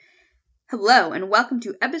Hello, and welcome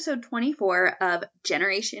to episode 24 of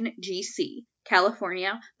Generation GC,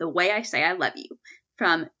 California, The Way I Say I Love You,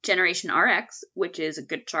 from Generation RX, which is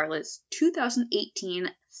Good Charlotte's 2018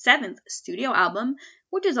 7th studio album,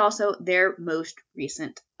 which is also their most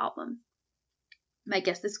recent album. My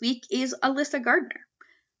guest this week is Alissa Gardner.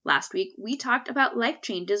 Last week, we talked about life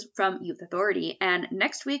changes from Youth Authority, and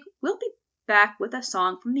next week, we'll be back with a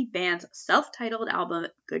song from the band's self-titled album,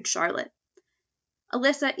 Good Charlotte.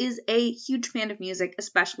 Alissa is a huge fan of music,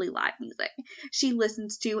 especially live music. She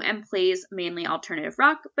listens to and plays mainly alternative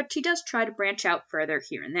rock, but she does try to branch out further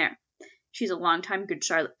here and there. She's a longtime Good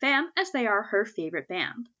Charlotte fan, as they are her favorite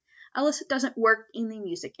band. Alissa doesn't work in the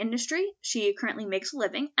music industry. She currently makes a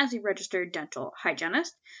living as a registered dental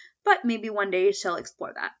hygienist, but maybe one day she'll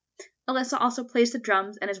explore that. Alissa also plays the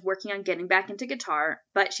drums and is working on getting back into guitar,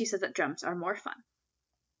 but she says that drums are more fun.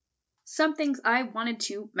 Some things I wanted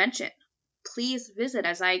to mention. Please visit,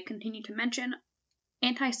 as I continue to mention,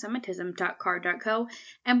 antisemitism.card.co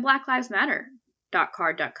and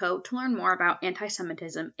blacklivesmatter.card.co to learn more about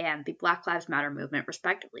anti-Semitism and the Black Lives Matter movement,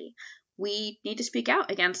 respectively. We need to speak out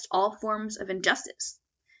against all forms of injustice.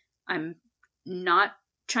 I'm not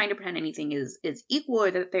trying to pretend anything is equal or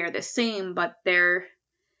that they're the same, but there's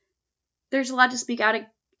a lot to speak out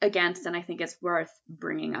against, and I think it's worth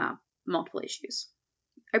bringing up multiple issues.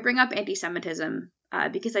 I bring up anti-Semitism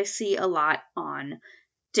because I see a lot on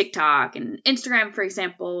TikTok and Instagram, for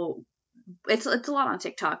example. It's a lot on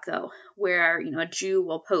TikTok, though, where, a Jew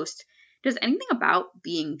will post just anything about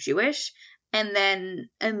being Jewish and then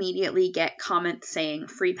immediately get comments saying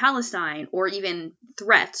free Palestine, or even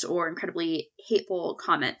threats or incredibly hateful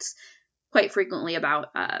comments quite frequently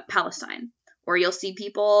about Palestine. Or you'll see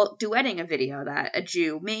people duetting a video that a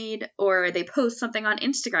Jew made, or they post something on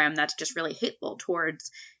Instagram that's just really hateful towards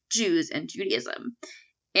Jews and Judaism.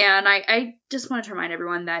 And I just wanted to remind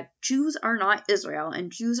everyone that Jews are not Israel,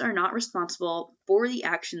 and Jews are not responsible for the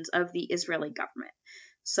actions of the Israeli government.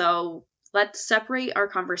 So let's separate our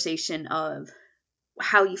conversation of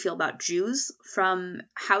how you feel about Jews from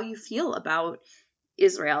how you feel about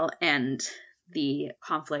Israel and the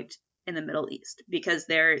conflict in the Middle East, because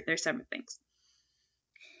they're separate things.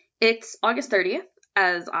 It's August 30th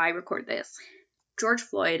as I record this. George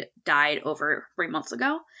Floyd died over 3 months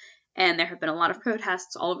ago, and there have been a lot of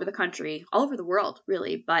protests all over the country, all over the world,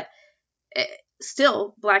 really, but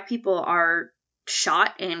still, Black people are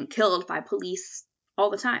shot and killed by police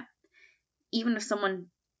all the time. Even if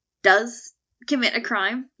someone does commit a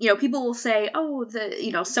crime, people will say, oh,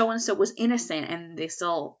 so-and-so was innocent, and they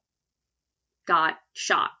still got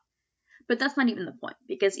shot. But that's not even the point,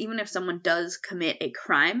 because even if someone does commit a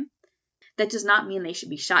crime, that does not mean they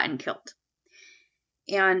should be shot and killed.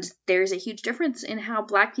 And there's a huge difference in how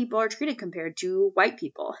Black people are treated compared to white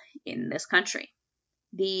people in this country.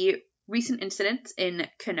 The recent incidents in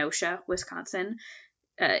Kenosha, Wisconsin,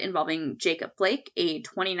 involving Jacob Blake, a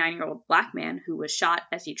 29-year-old Black man who was shot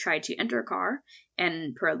as he tried to enter a car,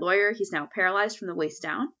 and per a lawyer, he's now paralyzed from the waist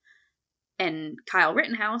down. And Kyle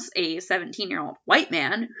Rittenhouse, a 17-year-old white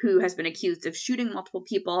man who has been accused of shooting multiple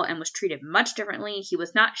people and was treated much differently. He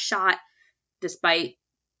was not shot despite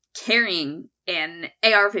carrying an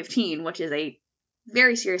AR-15, which is a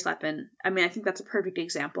very serious weapon. I think that's a perfect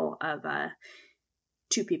example of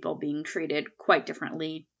two people being treated quite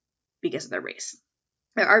differently because of their race.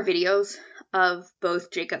 There are videos of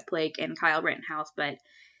both Jacob Blake and Kyle Rittenhouse, but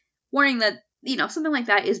warning that something like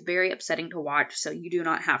that is very upsetting to watch, so you do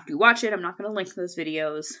not have to watch it. I'm not going to link those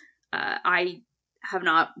videos. I have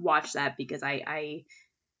not watched that because I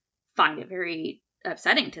find it very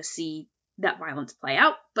upsetting to see that violence play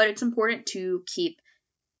out, but it's important to keep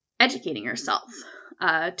educating yourself,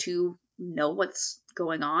 to know what's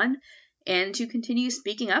going on, and to continue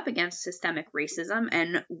speaking up against systemic racism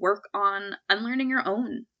and work on unlearning your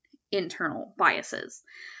own internal biases.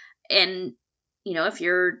 And, if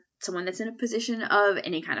you're someone that's in a position of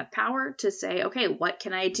any kind of power, to say, okay, what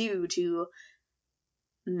can I do to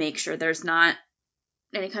make sure there's not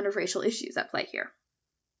any kind of racial issues at play here?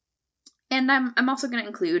 And I'm also going to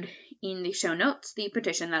include in the show notes the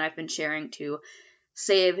petition that I've been sharing to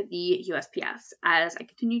save the USPS. As I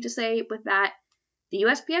continue to say with that, the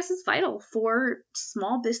USPS is vital for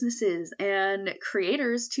small businesses and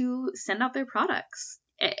creators to send out their products.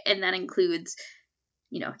 And that includes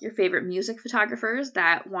your favorite music photographers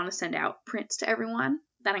that want to send out prints to everyone.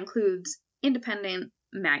 That includes independent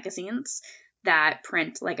magazines that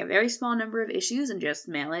print like a very small number of issues and just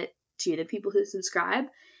mail it to the people who subscribe.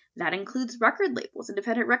 That includes record labels,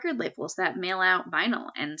 independent record labels that mail out vinyl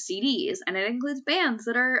and CDs. And it includes bands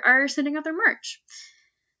that are sending out their merch.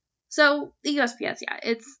 So the USPS, yeah,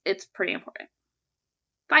 it's pretty important.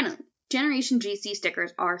 Finally, Generation GC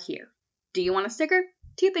stickers are here. Do you want a sticker?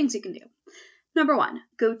 2 things you can do. Number 1,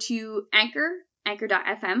 go to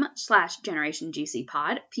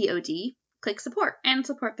anchor.fm/GenerationGCPod, POD, click support, and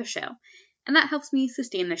support the show. And that helps me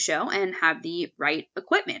sustain the show and have the right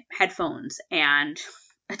equipment, headphones, and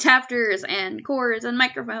adapters, and cords, and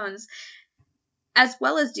microphones, as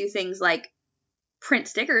well as do things like print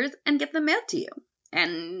stickers and get them mailed to you.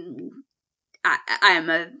 And I am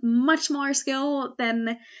a much smaller scale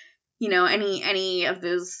than, any of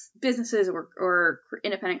those businesses or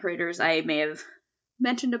independent creators I may have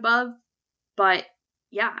mentioned above. But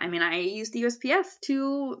yeah, I use the USPS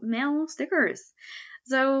to mail stickers.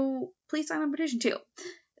 So please sign the petition too.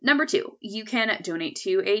 Number 2, you can donate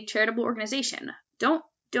to a charitable organization. Don't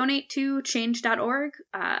donate to change.org,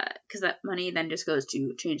 because that money then just goes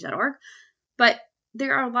to change.org. But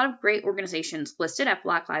there are a lot of great organizations listed at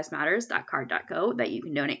blacklivesmatters.card.go that you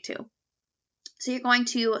can donate to. So you're going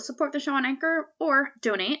to support the show on Anchor or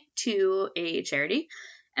donate to a charity,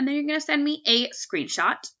 and then you're going to send me a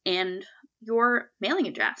screenshot and your mailing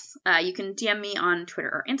address. You can DM me on Twitter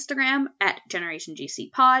or Instagram at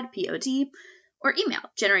GenerationGCPod, POD, or email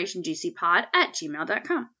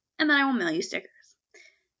generationgcpod@gmail.com, and then I will mail you stickers.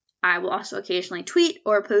 I will also occasionally tweet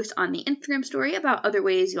or post on the Instagram story about other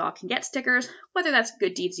ways you all can get stickers, whether that's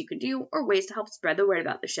good deeds you can do or ways to help spread the word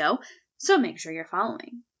about the show, so make sure you're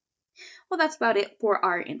following. Well, that's about it for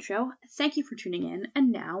our intro. Thank you for tuning in, and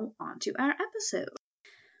now on to our episode.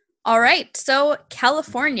 All right, so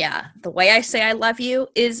California, The Way I Say I Love You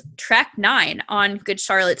is track 9 on Good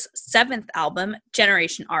Charlotte's 7th album,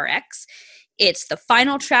 Generation RX. It's the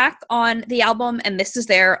final track on the album, and this is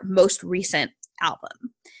their most recent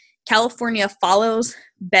album. California follows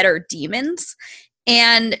Better Demons,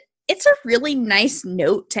 and it's a really nice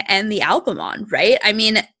note to end the album on, right?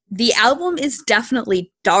 The album is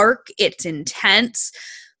definitely dark, it's intense,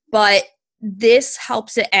 but this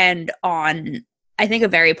helps it end on, I think, a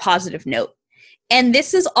very positive note. And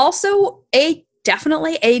this is also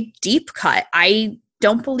definitely a deep cut. I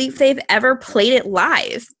don't believe they've ever played it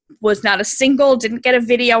live. Was not a single, didn't get a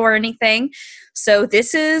video or anything. So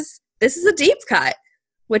this is a deep cut,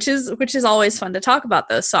 which is always fun to talk about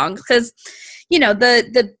those songs, because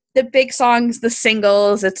the big songs, the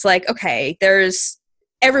singles, it's like, okay,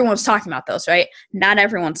 everyone's talking about those, right? Not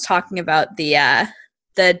everyone's talking about the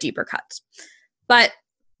deeper cuts. But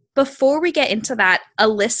before we get into that,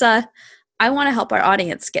 Alissa, I want to help our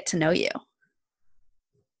audience get to know you.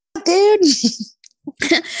 Dude.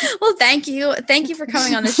 Well, thank you. Thank you for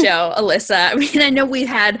coming on the show, Alissa. I know we've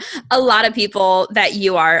had a lot of people that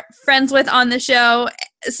you are friends with on the show,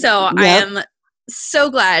 so yep. I am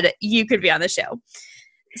so glad you could be on the show.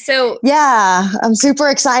 So yeah, I'm super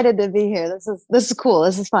excited to be here. This is cool.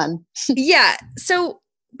 This is fun. Yeah. So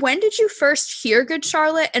when did you first hear Good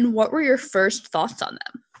Charlotte, and what were your first thoughts on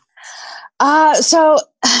them? So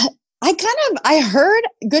I heard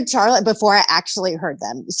Good Charlotte before I actually heard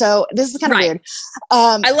them. So this is kind of weird.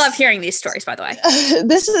 I love hearing these stories, by the way.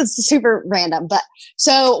 This is super random. But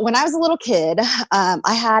so when I was a little kid,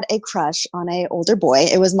 I had a crush on an older boy.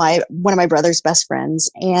 It was one of my brother's best friends.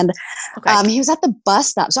 And he was at the bus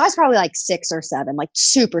stop. So I was probably like 6 or 7, like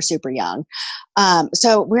super, super young.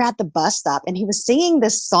 So we were at the bus stop and he was singing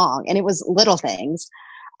this song, and it was Little Things.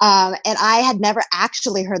 And I had never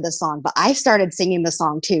actually heard the song, but I started singing the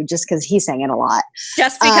song too, just because he sang it a lot.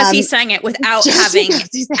 Just because he sang it without having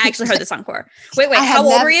actually heard the song before. Wait, how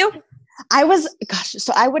old were you? I was,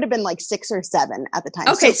 so I would have been like 6 or 7 at the time.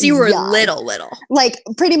 Okay, so you were little. Like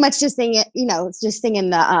pretty much just singing it, just singing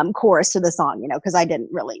the chorus to the song, because I didn't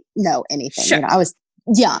really know anything. Sure. I was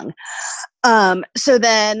young. So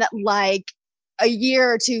then like a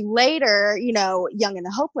year or 2 later, Young and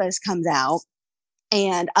the Hopeless comes out.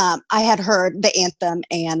 And I had heard the anthem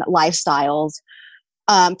and Lifestyles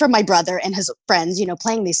from my brother and his friends,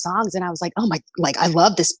 playing these songs. And I was like, oh my, I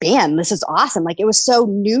love this band. This is awesome. Like, it was so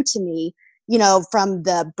new to me, from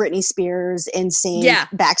the Britney Spears, NSYNC,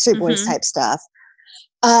 Backstreet Boys type stuff.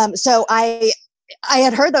 So I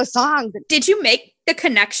had heard those songs. Did you make the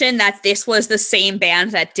connection that this was the same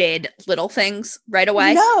band that did Little Things right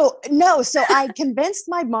away? No. So I convinced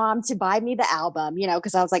my mom to buy me the album,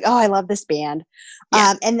 because I was like, oh, I love this band.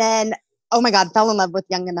 Yeah. And then, oh my God, fell in love with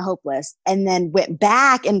Young and the Hopeless, and then went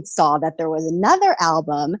back and saw that there was another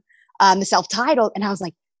album, the self-titled. And I was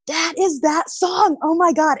like, that is that song. Oh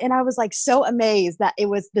my God. And I was like, so amazed that it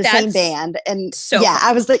was the same band. And so yeah,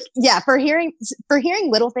 I was like, for hearing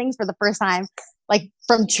Little Things for the first time, like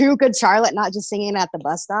from true Good Charlotte, not just singing at the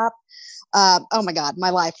bus stop. Oh my God, my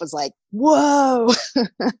life was like, whoa.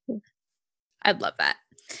 I'd love that.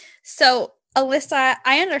 So Alissa,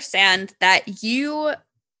 I understand that you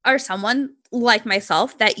are someone like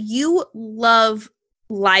myself that you love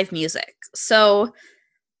live music. So,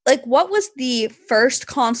 like, what was the first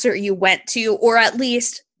concert you went to, or at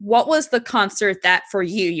least what was the concert that for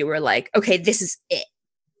you were like, okay, this is it?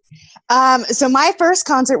 So my first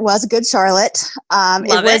concert was Good Charlotte.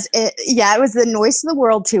 Love it was the Noise of the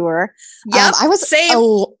World tour. Yep, I was same. I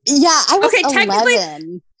was Okay,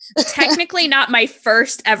 11. Technically not my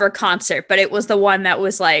first ever concert, but it was the one that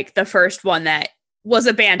was like the first one that was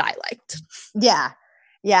a band I liked. Yeah.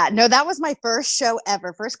 Yeah, no, that was my first show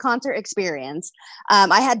ever, first concert experience.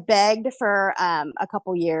 I had begged for a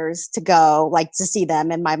couple years to go, like, to see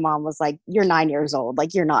them. And my mom was like, you're 9 years old.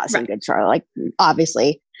 Like, you're not seeing Good Charlotte, like,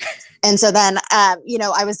 obviously. And so then, I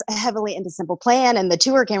was heavily into Simple Plan, and the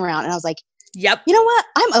tour came around, and I was like, yep. You know what?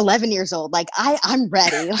 I'm 11 years old. Like, I'm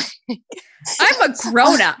ready. I'm a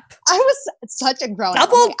grown-up. I was such a grown-up.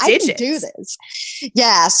 Double digits. I can do this.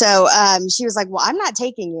 Yeah. So she was like, well, I'm not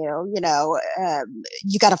taking you.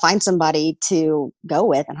 You got to find somebody to go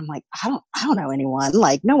with. And I'm like, I don't know anyone.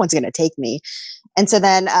 Like, no one's going to take me. And so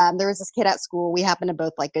then there was this kid at school. We happened to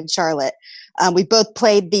both like Good Charlotte. We both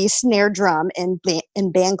played the snare drum in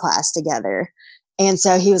band class together. And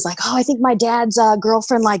so he was like, oh, I think my dad's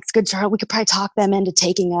girlfriend likes Good Charlotte. We could probably talk them into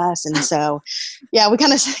taking us. And so, yeah, we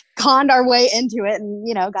kind of conned our way into it and,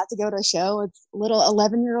 got to go to a show with little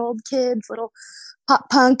 11-year-old kids, little pop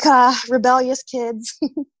punk rebellious kids.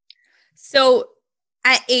 So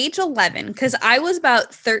at age 11, because I was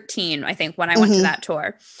about 13, I think, when I went to that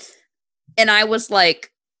tour. And I was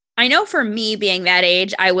like, I know for me being that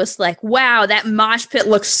age, I was like, wow, that mosh pit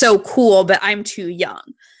looks so cool, but I'm too young.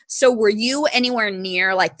 So were you anywhere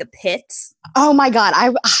near like the pits? Oh my God.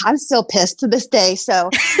 I'm still pissed to this day. So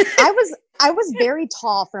I was very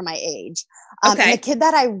tall for my age. Okay. And the kid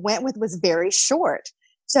that I went with was very short.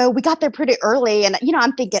 So we got there pretty early and,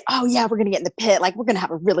 I'm thinking, oh yeah, we're going to get in the pit. Like we're going to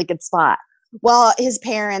have a really good spot. Well, his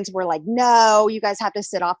parents were like, no, you guys have to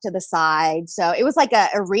sit off to the side. So it was like a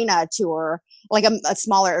arena tour, like a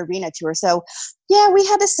smaller arena tour. So yeah, we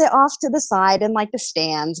had to sit off to the side in like the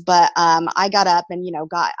stands. But I got up and,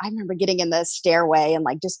 I remember getting in the stairway and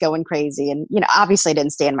like just going crazy. And, obviously I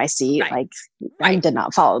didn't stay in my seat. Right. Like I did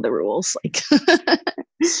not follow the rules. Like.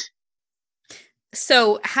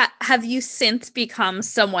 So have you since become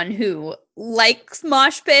someone who likes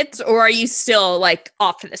mosh pits, or are you still like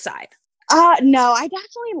off to the side? No, I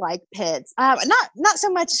definitely like pits. Not so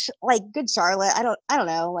much like Good Charlotte. I don't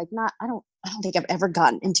know. Like I don't think I've ever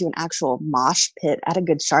gotten into an actual mosh pit at a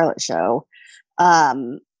Good Charlotte show.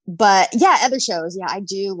 But yeah, other shows. Yeah, I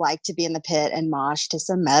do like to be in the pit and mosh to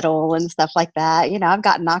some metal and stuff like that. I've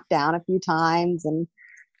got knocked down a few times and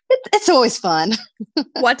it's always fun.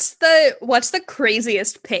 What's the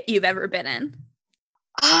craziest pit you've ever been in?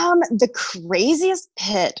 The craziest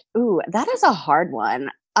pit. Ooh, that is a hard one.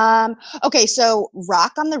 Okay, so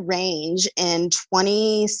Rock on the Range in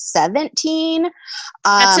 2017.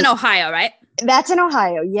 That's in Ohio, right? That's in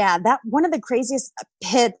Ohio. Yeah, that one of the craziest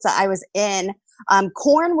pits that I was in.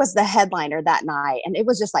 Korn was the headliner that night, and it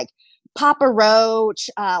was just like Papa Roach,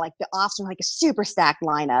 like the Offspring, like a super stacked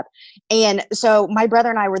lineup. And so my brother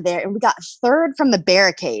and I were there, and we got third from the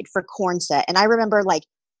barricade for Korn set. And I remember like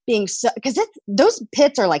being so, because those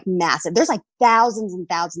pits are like massive. There's like thousands and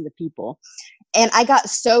thousands of people. And I got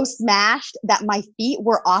so smashed that my feet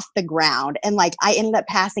were off the ground. And like, I ended up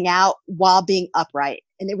passing out while being upright.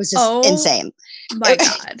 And it was just insane. My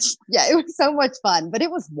God. Yeah, it was so much fun, but it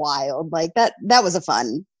was wild. Like that was a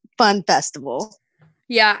fun festival.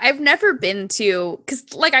 Yeah, I've never been to,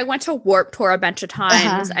 because like I went to Warped Tour a bunch of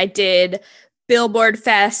times. I did Billboard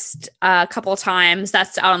Fest a couple of times.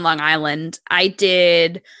 That's out on Long Island. I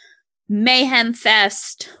did Mayhem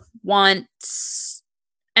Fest once.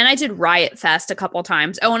 And I did Riot Fest a couple of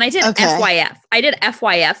times. Oh, and I did FYF. I did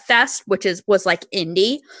FYF Fest, which was like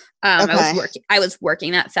indie. I was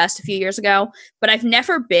working that fest a few years ago, but I've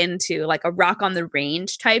never been to like a Rock on the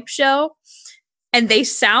Range type show. And they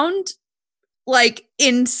sound like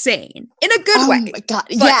insane in a good way. Oh my God.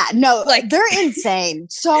 Yeah, no, like they're insane.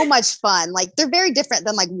 So much fun. Like they're very different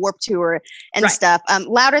than like Warped Tour and stuff.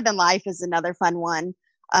 Louder Than Life is another fun one.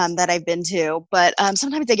 That I've been to, but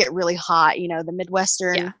sometimes they get really hot. The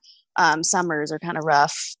Midwestern summers are kind of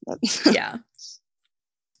rough. Yeah.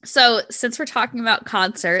 So since we're talking about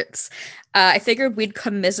concerts, I figured we'd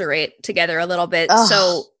commiserate together a little bit. Oh.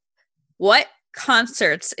 So what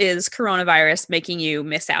concerts is coronavirus making you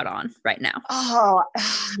miss out on right now? Oh,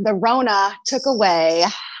 the Rona took away.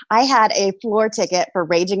 I had a floor ticket for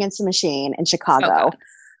Rage Against the Machine in Chicago. Oh,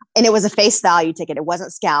 and it was a face value ticket. It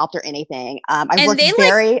wasn't scalped or anything.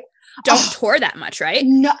 Don't tour that much, right?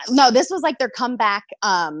 No, this was like their comeback,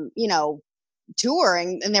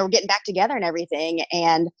 touring and they were getting back together and everything.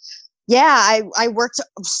 And yeah, I worked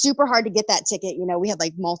super hard to get that ticket. You know, we had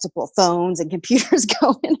like multiple phones and computers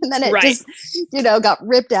going, and then it just, you know, got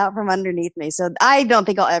ripped out from underneath me. So I don't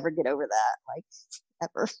think I'll ever get over that, like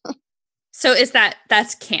ever. So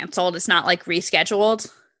that's canceled? It's not like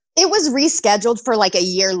rescheduled? It was rescheduled for like a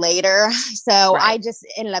year later. So I just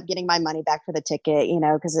ended up getting my money back for the ticket, you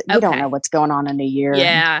know, because you don't know what's going on in a year.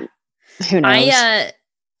 Yeah. Who knows?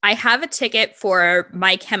 I have a ticket for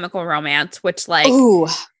My Chemical Romance, which like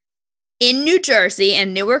in New Jersey,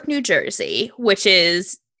 in Newark, New Jersey, which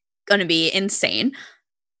is going to be insane.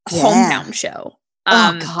 Hometown show.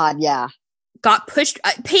 Oh God, yeah. Got pushed,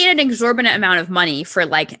 paid an exorbitant amount of money for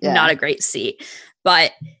like not a great seat,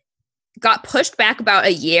 but got pushed back about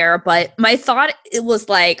a year. But my thought, it was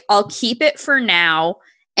like, I'll keep it for now.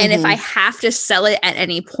 And if I have to sell it at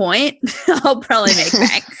any point, I'll probably make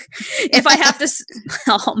bank. If I have to,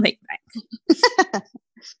 I'll make bank.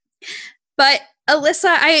 But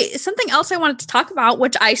Alissa, something else I wanted to talk about,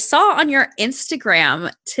 which I saw on your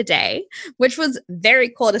Instagram today, which was very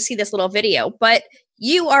cool to see this little video, but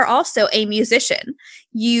you are also a musician.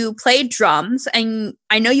 You play drums, and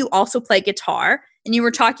I know you also play guitar, and you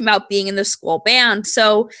were talking about being in the school band.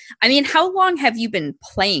 So, I mean, how long have you been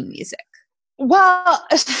playing music? Well,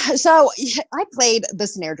 so I played the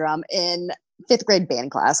snare drum in 5th grade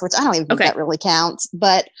band class, which I don't even think that really counts,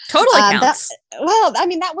 but totally counts. I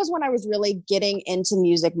mean, that was when I was really getting into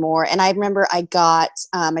music more. And I remember I got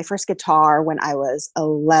my first guitar when I was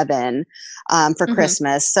 11 for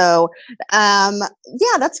Christmas. So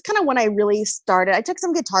yeah, that's kind of when I really started. I took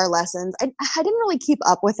some guitar lessons. I didn't really keep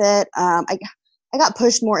up with it. I got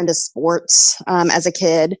pushed more into sports as a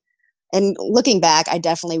kid. And looking back, I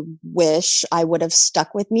definitely wish I would have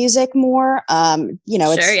stuck with music more. You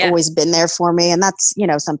know, it's always been there for me. And that's, you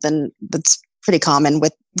know, something that's pretty common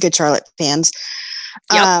with Good Charlotte fans.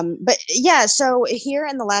 But yeah, so here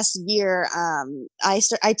in the last year, I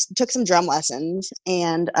took some drum lessons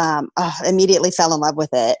and immediately fell in love with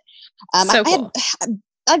it. Cool.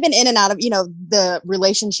 I've been in and out of, you know, the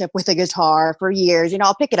relationship with a guitar for years. You know,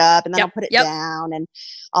 I'll pick it up and then I'll put it down and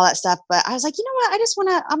all that stuff. But I was like, you know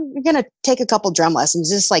what? I'm going to take a couple drum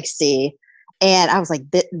lessons, just like see. And I was like,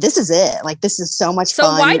 this is it. Like, this is so much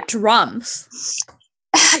fun. So why drums?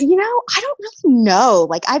 You know, I don't really know.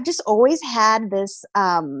 Like, I've just always had this,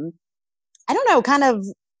 I don't know, kind of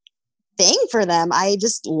thing for them. I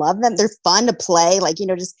just love them. They're fun to play. Like, you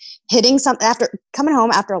know, just hitting something after coming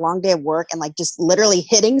home after a long day of work and like just literally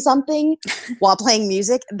hitting something while playing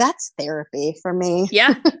music. That's therapy for me.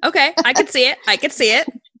 Yeah. Okay. I could see it.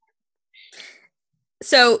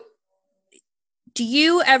 So do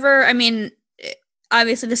you ever, I mean,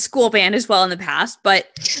 obviously the school band as well in the past, but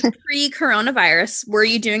pre-coronavirus, were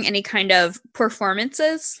you doing any kind of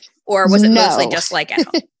performances or was it mostly just like at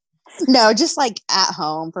home? No, just like at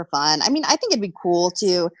home for fun. I mean, I think it'd be cool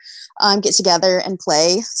to get together and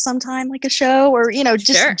play sometime, like a show or, you know,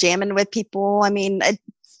 just jamming with people. I mean,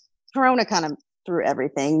 Corona kind of threw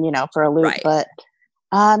everything, you know, for a loop. But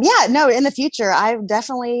yeah, no, in the future, I've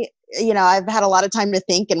definitely, you know, I've had a lot of time to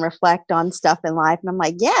think and reflect on stuff in life. And I'm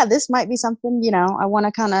like, yeah, this might be something, you know, I want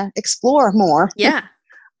to kind of explore more. Yeah.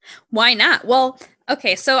 Why not? Well,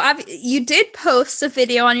 okay, so you did post a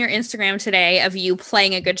video on your Instagram today of you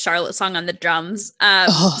playing a Good Charlotte song on the drums.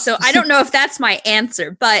 So I don't know if that's my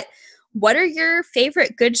answer, but what are your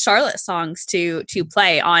favorite Good Charlotte songs to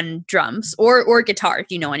play on drums or guitar, if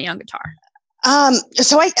you know any on guitar?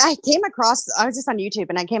 So I came across, I was just on YouTube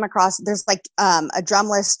and I came across, there's like a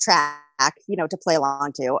drumless track, you know, to play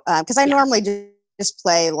along to, because I normally just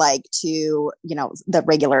play like to, you know, the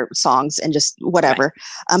regular songs and just whatever.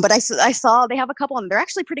 But I saw they have a couple and they're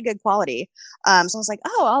actually pretty good quality. So I was like,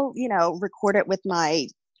 oh, I'll, you know, record it with my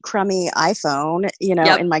crummy iPhone, you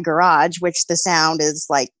know, in my garage, which the sound is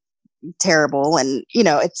like terrible. And, you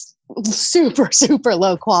know, it's super, super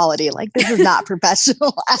low quality. Like this is not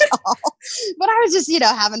professional at all. But I was just, you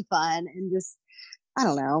know, having fun and just, I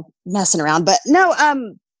don't know, messing around. But no,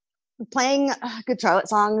 playing Good Charlotte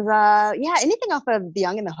songs, yeah, anything off of The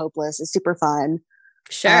Young and the Hopeless is super fun.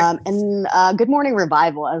 Sure. And Good Morning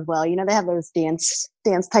Revival as well. You know, they have those dance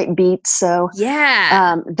type beats. So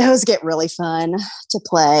yeah, those get really fun to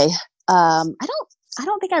play. I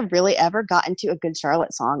don't think I've really ever gotten to a Good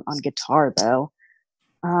Charlotte song on guitar though.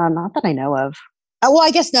 Not that I know of. Well, I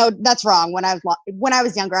guess no, that's wrong. When I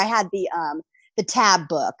was younger, I had the tab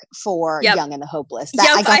book for Young and the Hopeless.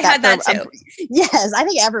 I had that too. Yes, I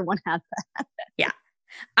think everyone has that. Yeah.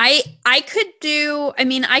 I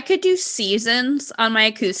could do Seasons on my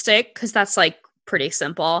acoustic because that's like pretty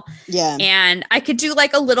simple. Yeah. And I could do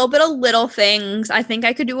like a little bit of little things. I think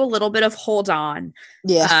I could do a little bit of Hold On.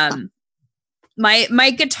 Yeah. My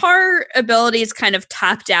guitar ability is kind of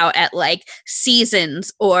tapped out at like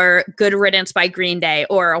Seasons or Good Riddance by Green Day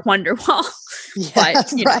or Wonderwall. Yeah,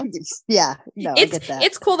 But you know, yeah, no, I get that.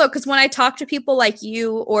 It's cool though, because when I talk to people like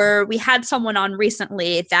you, or we had someone on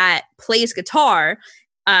recently that plays guitar,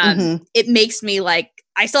 it makes me like,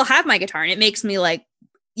 I still have my guitar, and it makes me like,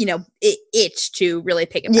 you know, itch to really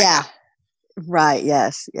pick it back up. Right.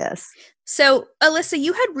 Yes. So, Alissa,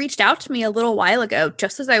 you had reached out to me a little while ago,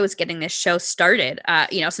 just as I was getting this show started,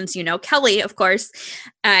 you know, since you know Kelly, of course.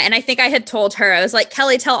 And I think I had told her, I was like,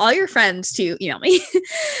 Kelly, tell all your friends to email me.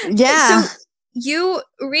 Yeah. So you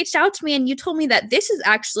reached out to me and you told me that this is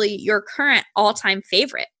actually your current all-time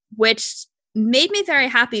favorite, which made me very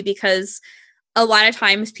happy because a lot of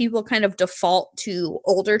times people kind of default to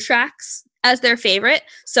older tracks as their favorite.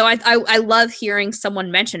 So I love hearing someone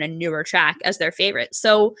mention a newer track as their favorite.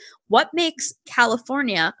 So what makes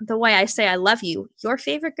California, The Way I Say I Love You, your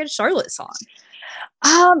favorite Good Charlotte song?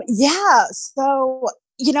 Yeah. So,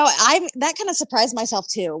 you know, that kind of surprised myself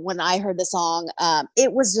too when I heard the song.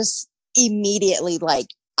 It was just immediately like,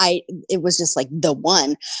 it was just like the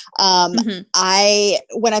one. When I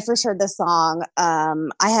first heard this song,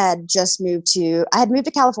 I had moved to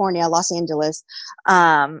California, Los Angeles,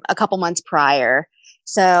 a couple months prior.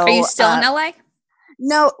 So are you still in LA?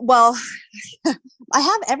 No, well, I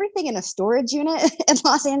have everything in a storage unit in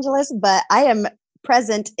Los Angeles, but I am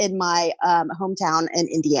present in my hometown in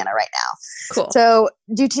Indiana right now. Cool. So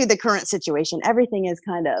due to the current situation, everything is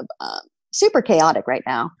kind of super chaotic right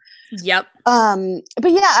now. Yep.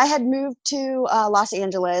 But yeah, I had moved to Los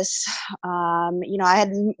Angeles. You know, I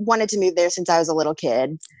had wanted to move there since I was a little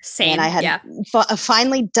kid. Same. And I had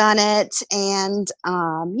finally done it. And,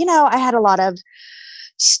 you know, I had a lot of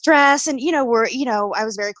stress and, you know, I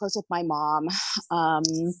was very close with my mom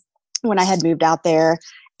when I had moved out there.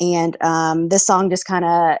 And this song just kind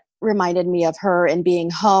of reminded me of her and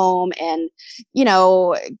being home and, you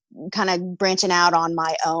know, kind of branching out on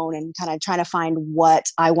my own and kind of trying to find what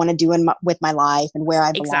I want to do with my life and where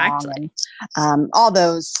I belong. Exactly. And all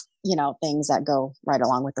those, you know, things that go right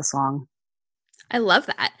along with the song. I love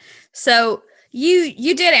that. So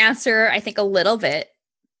you did answer, I think, a little bit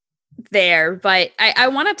there, but I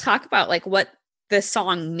want to talk about like what this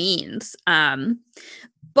song means.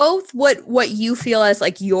 Both what you feel as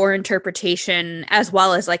like your interpretation, as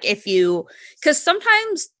well as like because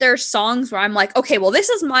sometimes there's songs where I'm like, okay, well, this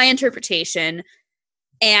is my interpretation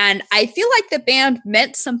and I feel like the band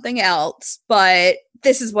meant something else, but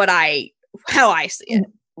this is how I see it.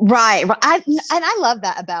 Right. I love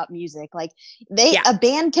that about music. Like a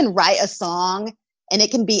band can write a song and it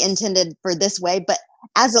can be intended for this way, but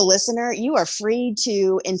as a listener, you are free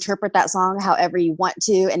to interpret that song however you want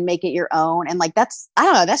to and make it your own. And like, I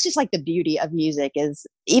don't know, that's just like the beauty of music is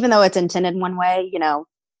even though it's intended one way, you know,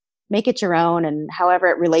 make it your own and however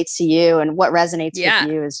it relates to you and what resonates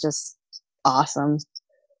with you is just awesome.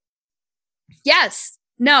 Yes.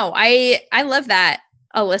 No, I love that,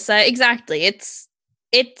 Alissa. Exactly.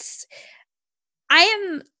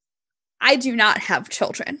 I do not have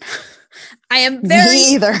children. I am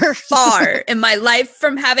very far in my life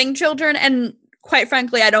from having children, and quite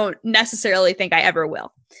frankly, I don't necessarily think I ever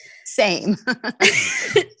will. Same.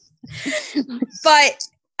 But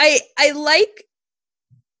I like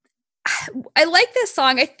this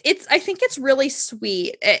song. I think it's really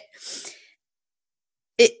sweet.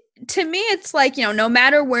 To me, it's like, you know, no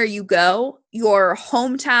matter where you go, your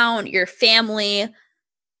hometown, your family,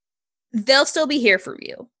 they'll still be here for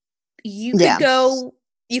you. You could go,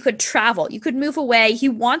 you could travel, you could move away. He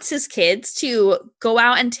wants his kids to go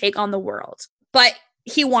out and take on the world, but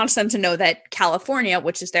he wants them to know that California,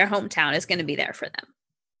 which is their hometown, is going to be there for them.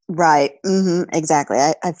 Right. Mm-hmm. Exactly.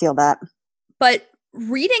 I feel that. But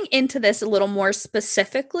reading into this a little more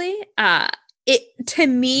specifically, to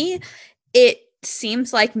me, it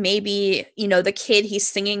seems like maybe, you know, the kid he's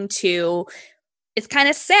singing to, it's kind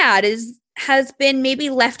of sad, has been maybe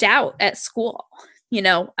left out at school, you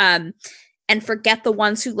know, and forget the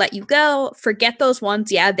ones who let you go, forget those ones,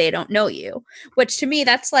 they don't know you, which to me,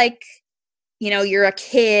 that's like, you know, you're a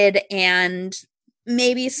kid and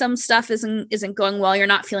maybe some stuff isn't going well, you're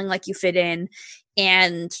not feeling like you fit in,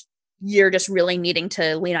 and you're just really needing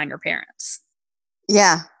to lean on your parents.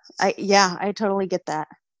 I totally get that.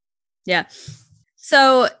 Yeah.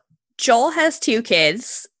 So Joel has 2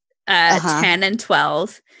 kids, 10 and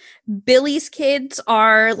 12. Billy's kids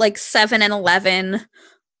are like 7 and 11.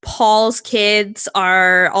 Paul's kids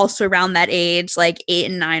are also around that age, like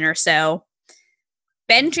 8 and 9 or so.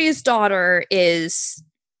 Benji's daughter is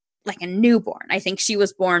like a newborn. I think she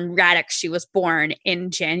was born Radix. She was born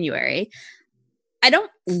in January. I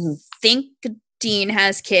don't think Dean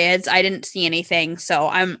has kids. I didn't see anything, so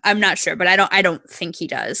I'm not sure, but I don't think he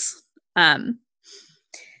does.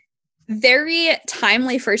 Very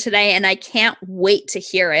timely for today, and I can't wait to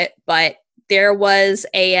hear it, but there was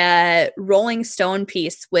a Rolling Stone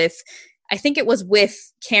piece with, I think it was with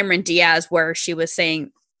Cameron Diaz, where she was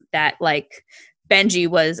saying that like Benji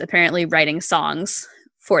was apparently writing songs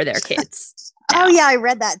for their kids. Oh yeah, I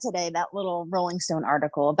read that today, that little Rolling Stone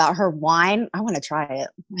article about her wine. I want to try it.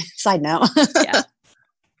 Side note. Yeah.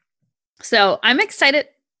 So I'm excited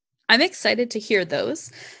to hear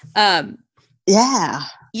those. Yeah.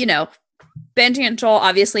 You know, Benji and Joel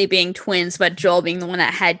obviously being twins, but Joel being the one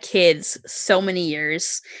that had kids so many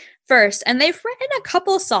years first. And they've written a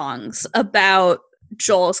couple songs about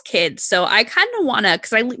Joel's kids. So I kind of want to,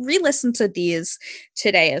 because I re-listened to these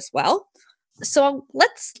today as well. So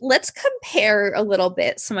let's compare a little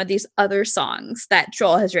bit some of these other songs that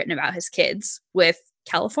Joel has written about his kids with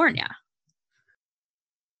California.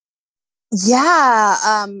 Yeah.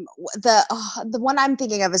 The one I'm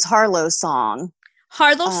thinking of is Harlow's song.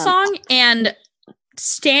 Harlow's song and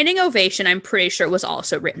Standing Ovation, I'm pretty sure, was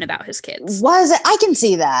also written about his kids. Was it? I can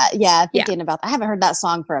see that. Yeah, thinking about that. I haven't heard that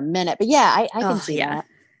song for a minute, but yeah, I can see that.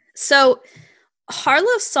 So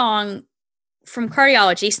Harlow's song from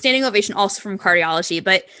Cardiology, Standing Ovation also from Cardiology,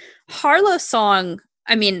 but Harlow's song,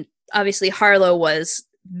 I mean, obviously Harlow was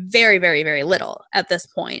very, very, very little at this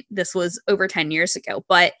point. This was over 10 years ago,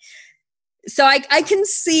 but so I can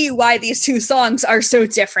see why these two songs are so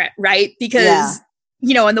different, right? Because,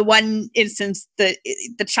 you know, in the one instance, the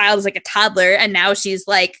child is like a toddler, and now she's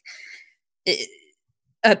like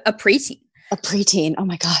a preteen. A preteen. Oh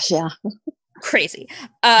my gosh, yeah. Crazy.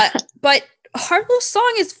 But Harlow's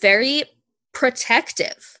song is very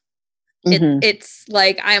protective. It's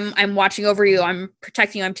like, I'm watching over you, I'm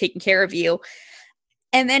protecting you, I'm taking care of you.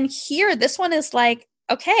 And then here, this one is like,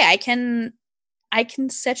 okay, I can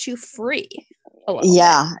set you free a little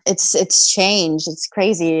bit. It's changed. It's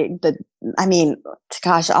crazy. I mean,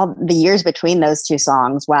 gosh, all the years between those two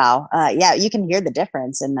songs. Wow. Yeah, you can hear the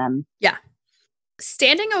difference in them. Yeah.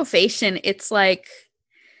 Standing Ovation, it's like,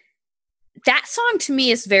 that song to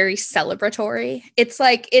me is very celebratory. It's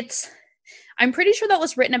like, I'm pretty sure that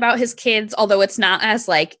was written about his kids, although it's not as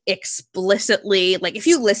like explicitly, like if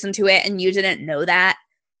you listen to it and you didn't know that.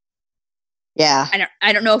 Yeah.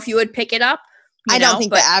 I don't know if you would pick it up. I don't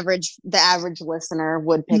think the average listener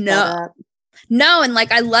would pick that up. No, and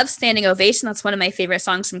like I love Standing Ovation. That's one of my favorite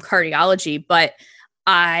songs from Cardiology, but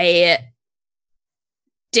I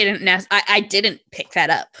didn't pick that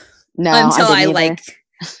up. No, until I like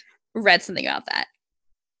read something about that.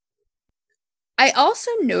 I also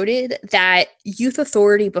noted that Youth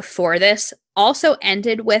Authority before this also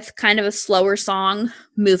ended with kind of a slower song,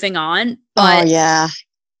 Moving On. But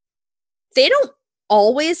they don't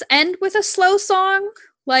always end with a slow song.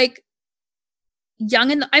 Like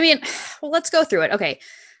let's go through it. Okay.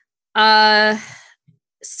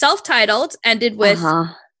 Self-Titled ended with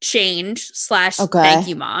Change / Thank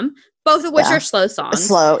You Mom, both of which are slow songs.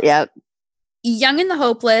 Slow, yep. Young and the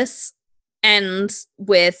Hopeless ends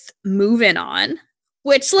with Moving On,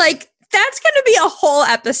 which like that's going to be a whole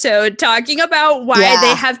episode talking about why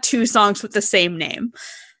they have two songs with the same name.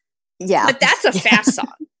 Yeah. But that's a fast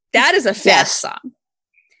song. That is a fast song.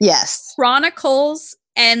 Yes. Chronicles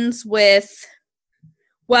ends with,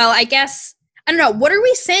 well, I guess, I don't know. What are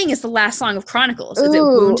we saying is the last song of Chronicles? Is it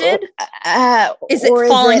Wounded? Is it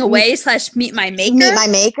Falling Away / Meet My Maker? Meet My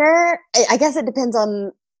Maker? I guess it depends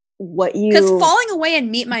on what you... Because Falling Away and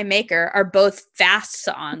Meet My Maker are both fast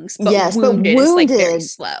songs, but Wounded is like very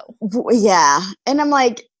slow. Yeah. And I'm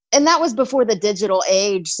like, and that was before the digital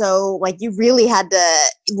age. So like you really had to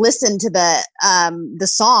listen to the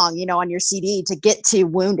song, you know, on your CD to get to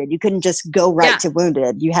Wounded. You couldn't just go right to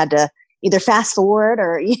Wounded. You had to either fast forward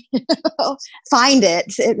or find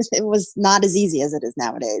it. It was not as easy as it is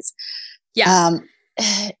nowadays. Yeah.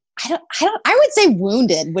 I would say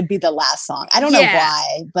Wounded would be the last song. I don't know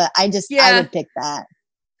why, but I would pick that.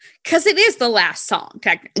 Cause it is the last song,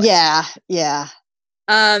 technically. Yeah. Yeah.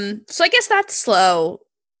 So I guess that's slow.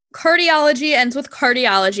 Cardiology ends with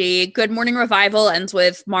Cardiology. Good Morning Revival ends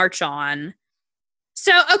with March On.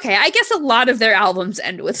 So, okay, I guess a lot of their albums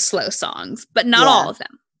end with slow songs, but not all of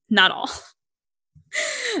them. Not all.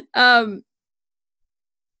 I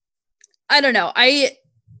don't know. I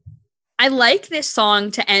like this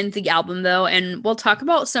song to end the album, though, and we'll talk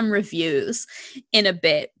about some reviews in a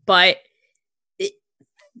bit, but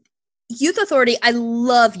Youth Authority, I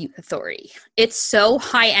love Youth Authority. It's so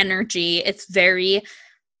high energy. It's very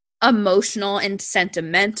emotional and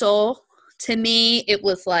sentimental to me. It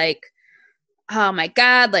was like, oh my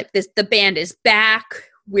God, like the band is back.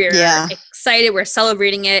 We're excited. We're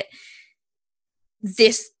celebrating it.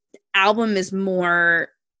 This album is more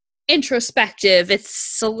introspective.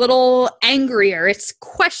 It's a little angrier. It's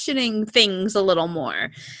questioning things a little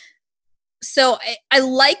more. So I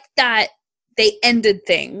like that they ended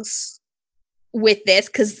things with this,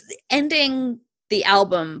 because ending the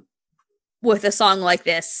album with a song like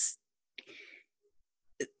this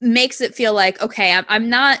makes it feel like, okay, I'm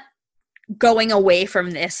not going away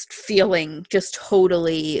from this feeling just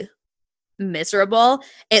totally miserable.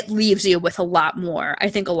 It leaves you with a lot more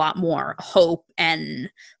hope and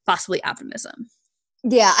possibly optimism.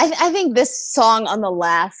 Yeah, I think this song on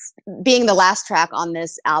being the last track on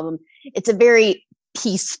this album, it's a very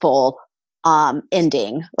peaceful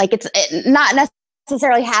ending. Like it's not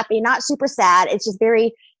necessarily happy, not super sad. It's just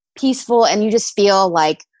very peaceful, and you just feel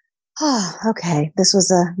like, oh, okay, this was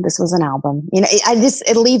an album. You know,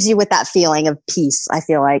 it leaves you with that feeling of peace, I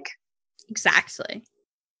feel like. Exactly.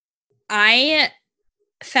 I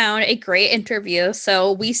found a great interview.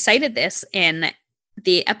 So we cited this in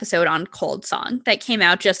the episode on Cold Song that came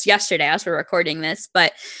out just yesterday as we're recording this,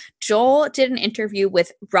 but Joel did an interview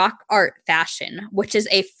with Rock Art Fashion, which is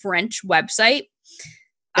a French website.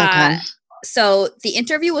 Okay. So the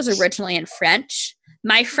interview was originally in French.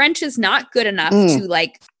 My French is not good enough to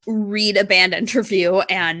like read a band interview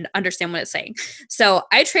and understand what it's saying. So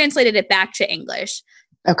I translated it back to English.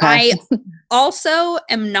 Okay. I also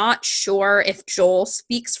am not sure if Joel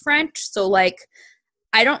speaks French. So like,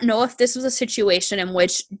 I don't know if this was a situation in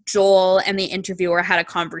which Joel and the interviewer had a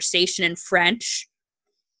conversation in French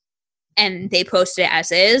and they posted it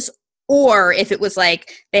as is, or if it was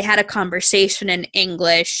like they had a conversation in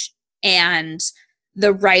English and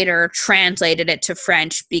the writer translated it to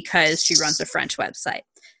French because she runs a French website.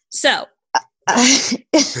 So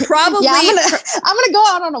probably I'm gonna go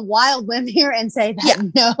out on a wild limb here and say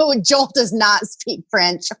that no, Joel does not speak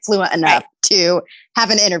French fluent enough to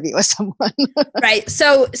have an interview with someone. Right.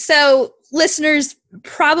 So listeners,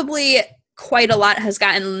 probably quite a lot has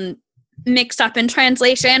gotten mixed up in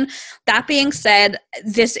translation. That being said,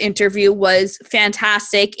 this interview was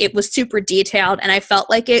fantastic. It was super detailed, and I felt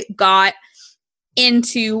like it got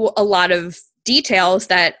into a lot of details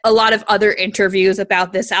that a lot of other interviews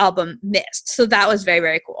about this album missed. So that was very,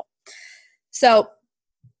 very cool. So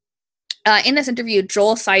in this interview,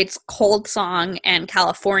 Joel cites Cold Song and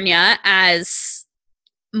California as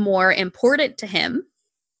more important to him,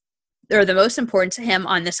 or the most important to him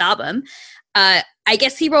on this album. I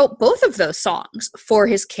guess he wrote both of those songs for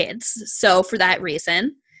his kids. So for that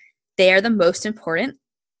reason, they are the most important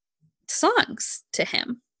songs to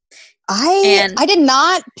him. I did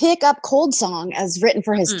not pick up Cold Song as written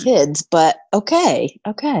for his kids, but okay.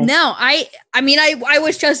 No, I mean, I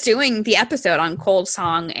was just doing the episode on Cold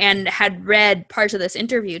Song and had read parts of this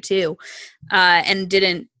interview too, and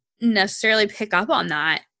didn't necessarily pick up on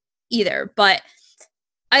that either. But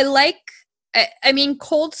I mean,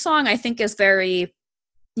 Cold Song I think is very,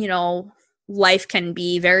 life can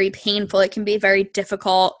be very painful. It can be very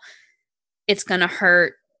difficult. It's going to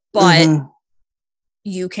hurt, but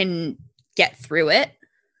you can get through it.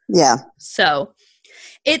 Yeah. So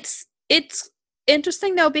it's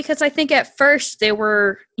interesting though, because I think at first they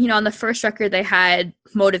were, on the first record they had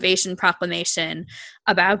Motivation Proclamation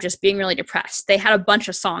about just being really depressed. They had a bunch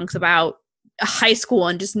of songs about high school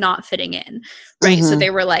and just not fitting in. Right. So they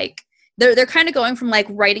were like, they're kind of going from like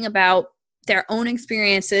writing about their own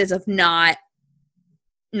experiences of not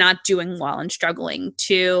doing well and struggling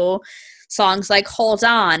to songs like Hold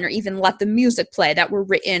On or even Let the Music Play that were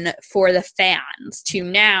written for the fans to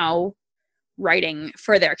now writing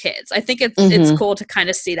for their kids. I think it's cool to kind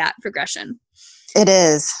of see that progression. It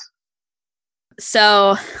is.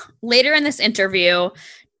 So later in this interview,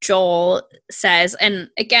 Joel says, and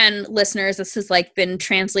again, listeners, this has like been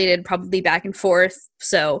translated probably back and forth.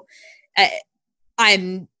 So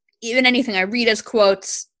I'm even anything I read as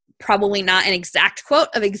quotes, probably not an exact quote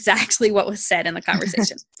of exactly what was said in the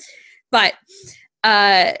conversation. But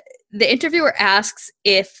the interviewer asks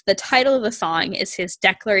if the title of the song is his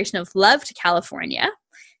declaration of love to California.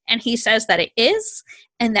 And he says that it is,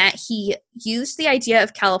 and that he used the idea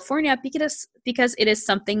of California because it is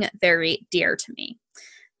something very dear to me.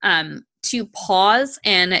 To pause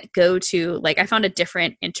and go to, like, I found a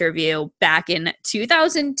different interview back in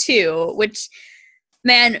 2002, which,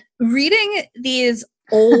 man, reading these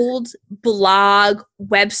old blog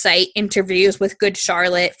website interviews with Good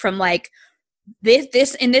Charlotte from like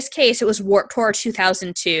this in this case, it was Warped Tour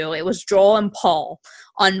 2002. It was Joel and Paul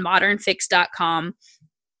on modernfix.com.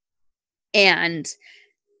 And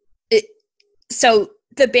so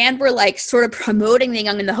the band were like sort of promoting The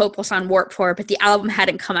Young and the Hopeless on Warped Tour, but the album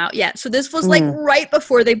hadn't come out yet. So this was like right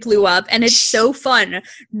before they blew up. And it's so fun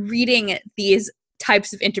reading these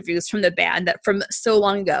types of interviews from the band that from so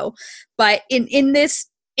long ago. But in this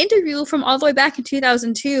interview from all the way back in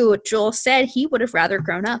 2002, Joel said he would have rather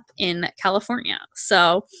grown up in California.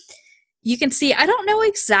 So you can see, I don't know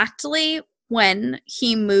exactly when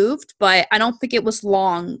he moved, but I don't think it was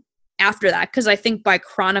long after that, because I think by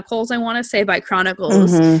Chronicles, he and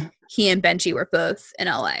Benji were both in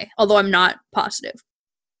LA, although I'm not positive.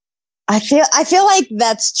 I feel like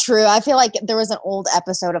that's true. I feel like there was an old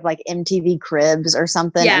episode of like MTV Cribs or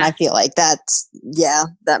something, and I feel like that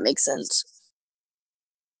makes sense.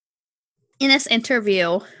 In this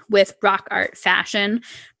interview with Rock Art Fashion,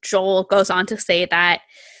 Joel goes on to say that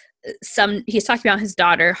he's talking about his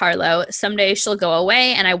daughter, Harlow. Someday she'll go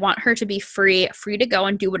away, and I want her to be free to go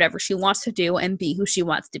and do whatever she wants to do and be who she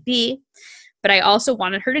wants to be. But I also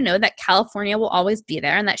wanted her to know that California will always be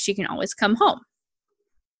there and that she can always come home.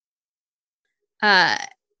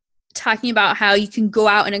 Talking about how you can go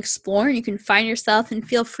out and explore and you can find yourself and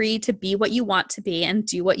feel free to be what you want to be and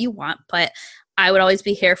do what you want, but I would always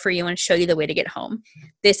be here for you and show you the way to get home.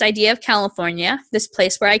 This idea of California, this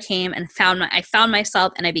place where I came and I found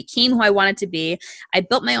myself and I became who I wanted to be. I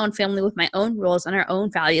built my own family with my own rules and our own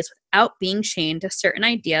values without being chained to certain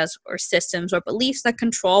ideas or systems or beliefs that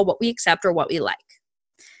control what we accept or what we like.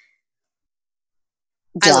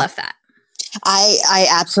 I love that. I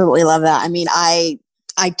absolutely love that. I mean, I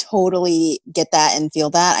totally get that and feel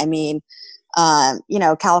that. I mean,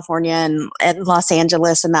 California and Los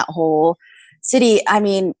Angeles and that whole city, I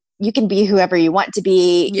mean, you can be whoever you want to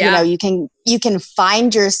be. Yeah. You can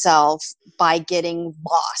find yourself by getting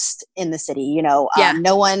lost in the city. No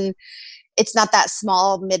one, it's not that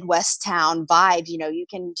small Midwest town vibe. You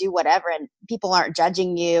can do whatever and people aren't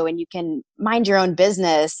judging you and you can mind your own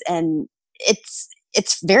business, and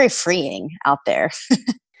it's very freeing out there.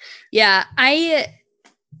 Yeah, I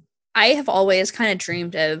have always kind of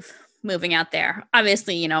dreamed of moving out there.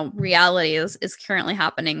 Obviously, reality is currently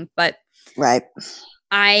happening, but right.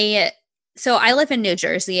 I live in New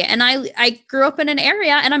Jersey, and I grew up in an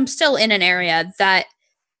area, and I'm still in an area that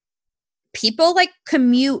people like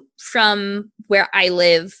commute from where I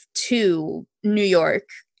live to New York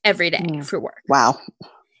every day for work. Wow.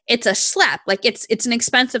 It's a slap. Like it's an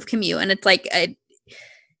expensive commute, and it's like a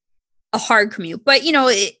hard commute, but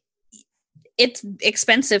it's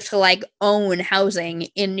expensive to like own housing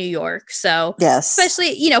in New York. So yes,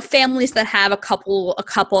 especially, families that have a couple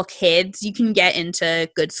kids, you can get into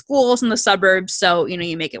good schools in the suburbs. So,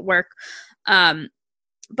 you make it work.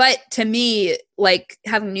 But to me, like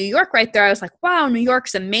having New York right there, I was like, wow, New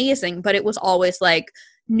York's amazing. But it was always like,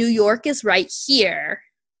 New York is right here.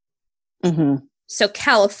 Mm-hmm. So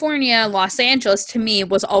California, Los Angeles to me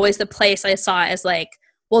was always the place I saw as like,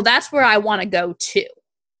 well, that's where I want to go to.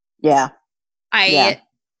 Yeah. I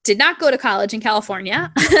did not go to college in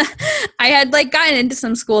California. I had like gotten into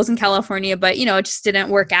some schools in California, but it just didn't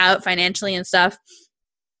work out financially and stuff.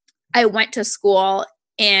 I went to school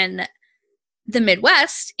in the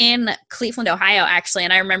Midwest in Cleveland, Ohio, actually.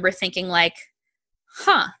 And I remember thinking like,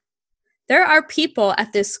 there are people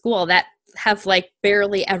at this school that have like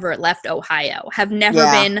barely ever left Ohio, have never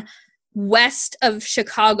been west of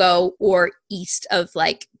Chicago or east of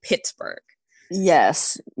like Pittsburgh.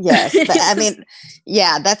 Yes. I mean,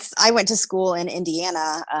 I went to school in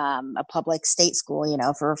Indiana, a public state school,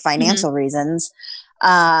 for financial reasons.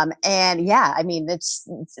 I mean,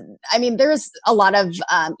 there's a lot of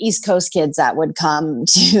East Coast kids that would come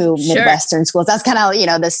to Midwestern schools. That's kind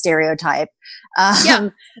of, the stereotype.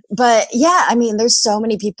 But I mean, there's so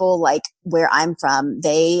many people like where I'm from,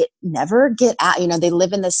 they never get out, they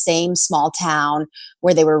live in the same small town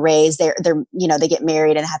where they were raised. They're they get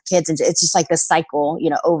married and have kids, and it's just like this cycle,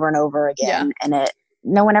 over and over again. And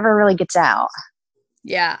no one ever really gets out.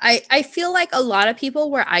 Yeah. I feel like a lot of people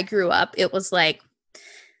where I grew up, it was like,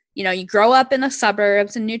 you grow up in the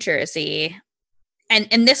suburbs in New Jersey,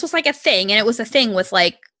 and this was like a thing, and it was a thing with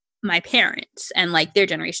like my parents and like their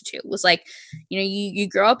generation too. It was like, you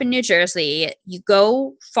grow up in New Jersey, you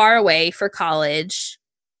go far away for college,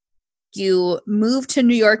 you move to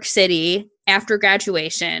New York City after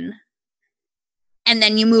graduation, and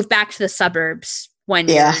then you move back to the suburbs when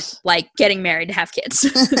you're like getting married to have kids.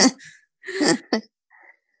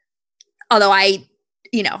 Although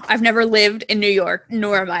I've never lived in New York,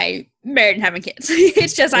 nor am I married and having kids.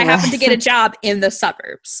 It's just I happen to get a job in the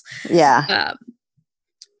suburbs. Yeah.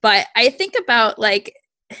 But I think about like,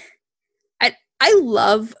 I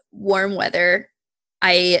love warm weather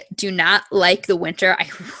I do not like the winter. I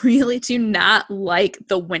really do not like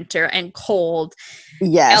the winter and cold.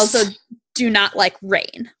 Yes. I also do not like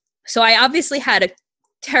rain. So I obviously had a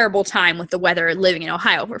terrible time with the weather living in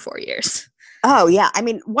Ohio for 4 years. Oh yeah, I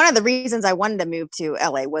mean, one of the reasons I wanted to move to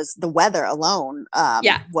LA was the weather alone.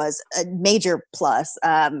 Was a major plus.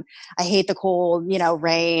 I hate the cold,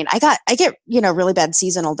 rain. I get really bad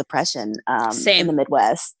seasonal depression in the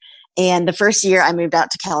Midwest. And the first year I moved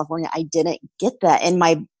out to California, I didn't get that. And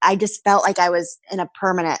I just felt like I was in a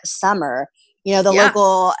permanent summer.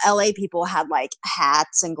 Local LA people had like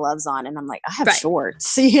hats and gloves on, and I'm like, I have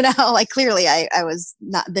shorts. Like clearly I was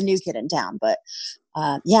not the new kid in town, but.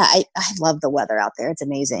 I love the weather out there. It's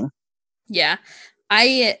amazing. Yeah.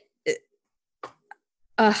 I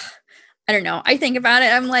don't know. I think about it.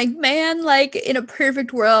 I'm like, man, like in a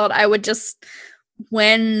perfect world, I would just,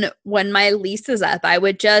 when my lease is up, I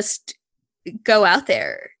would just go out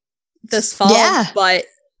there this fall. Yeah. But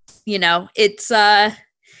it's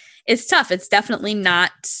tough. It's definitely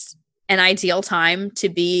not an ideal time to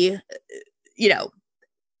be,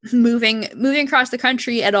 moving across the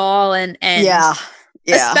country at all. And yeah.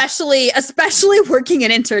 Especially working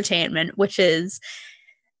in entertainment, which is,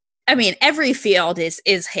 I mean, every field is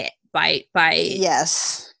hit by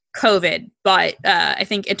yes COVID, but I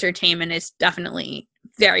think entertainment is definitely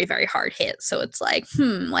very, very hard hit. So it's like,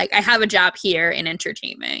 like I have a job here in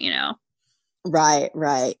entertainment,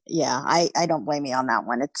 Right. Yeah, I don't blame you on that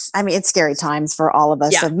one. It's scary times for all of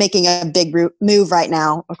us. So making a big move right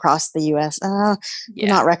now across the U.S. Do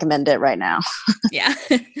not recommend it right now. Yeah,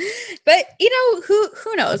 but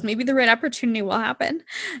who knows? Maybe the right opportunity will happen.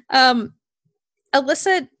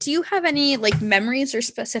 Alissa, do you have any like memories or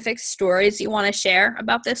specific stories you want to share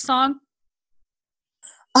about this song?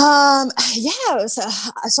 Yeah. So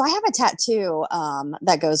I have a tattoo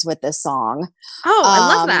that goes with this song. Oh,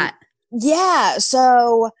 I love that. Yeah.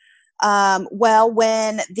 So,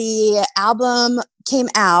 when the album came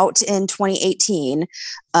out in 2018,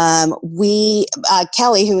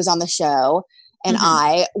 Kelly, who was on the show, and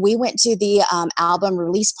we went to the album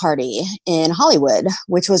release party in Hollywood,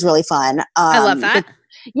 which was really fun. I love that.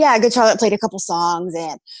 Good Charlotte played a couple songs,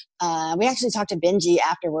 and we actually talked to Benji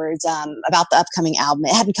afterwards about the upcoming album.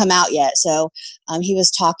 It hadn't come out yet, so he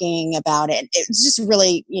was talking about it. It was just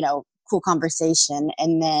really, cool conversation.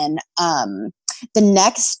 And then the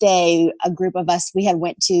next day, a group of us, we had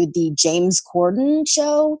went to the James Corden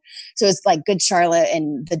show. So it's like Good Charlotte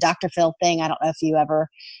and the Dr. Phil thing. I don't know if you ever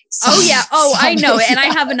saw. Oh yeah. Oh, I know it. And I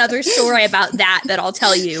have another story about that I'll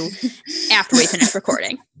tell you after we finish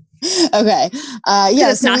recording. Okay.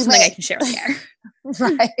 It's not something I can share with you.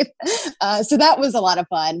 Right. So that was a lot of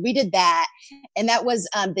fun. We did that. And that was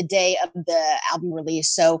the day of the album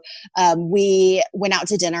release. So we went out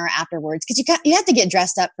to dinner afterwards because you have to get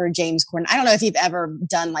dressed up for James Corden. I don't know if you've ever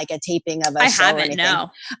done like a taping of a show or anything.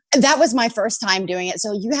 No. That was my first time doing it.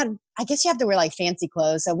 So I guess you have to wear like fancy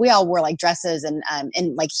clothes. So we all wore like dresses and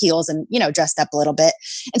like heels and, dressed up a little bit.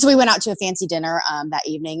 And so we went out to a fancy dinner that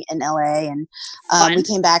evening in LA, and we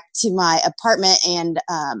came back to my apartment, and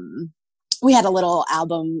we had a little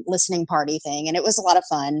album listening party thing, and it was a lot of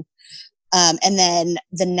fun. And then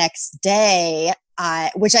the next day,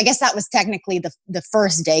 which I guess that was technically the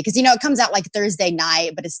first day, because it comes out like Thursday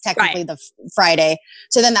night, but it's technically the Friday.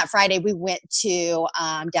 So then that Friday we went to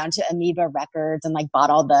down to Amoeba Records and like bought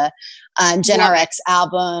all the Gen RX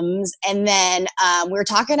albums, and then we were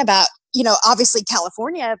talking about obviously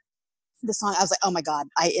California. The song, I was like, oh my God,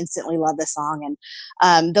 I instantly love this song.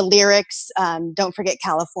 And the lyrics, don't forget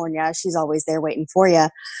California, she's always there waiting for you.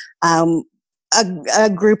 A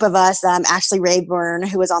group of us, Ashley Rayburn,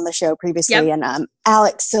 who was on the show previously, and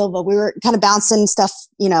Alex Silva, we were kind of bouncing stuff,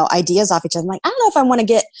 ideas off each other. I'm like, I don't know if I want to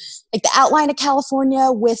get like the outline of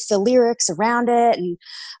California with the lyrics around it.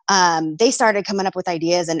 And they started coming up with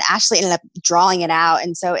ideas, and Ashley ended up drawing it out.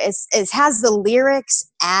 And so it has the lyrics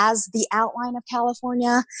as the outline of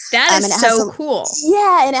California. That is so cool.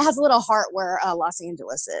 Yeah. And it has a little heart where Los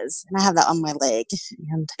Angeles is. And I have that on my leg.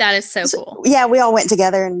 And that is so cool. Yeah. We all went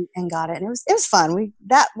together and got it. And it was fun. We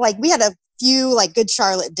had a few like Good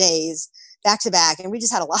Charlotte days back to back, and we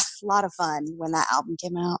just had a lot of fun when that album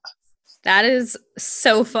came out. That is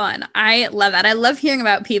so fun. I love that. I love hearing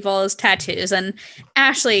about people's tattoos. And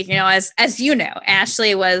Ashley, as you know,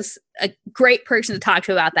 Ashley was a great person to talk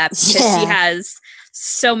to about that because she has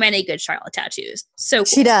so many Good Charlotte tattoos. So cool.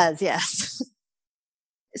 She does, yes.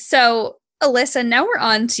 So, Alissa, now we're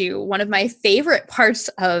on to one of my favorite parts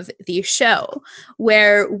of the show,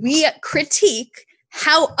 where we critique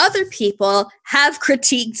how other people have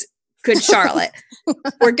critiqued Good Charlotte.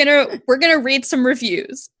 We're gonna read some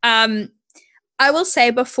reviews. I will say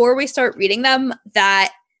before we start reading them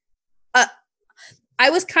that I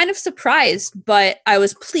was kind of surprised, but I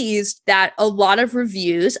was pleased that a lot of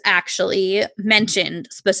reviews actually mentioned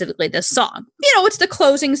specifically this song. You know, it's the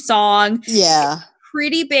closing song. Yeah.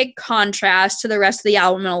 Pretty big contrast to the rest of the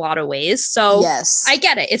album in a lot of ways. So yes. I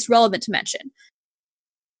get it. It's relevant to mention.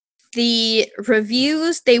 The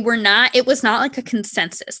reviews, it was not like a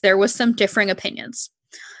consensus. There was some differing opinions.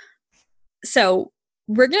 So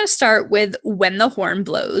we're going to start with When the Horn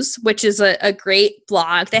Blows, which is a great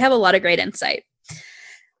blog. They have a lot of great insight.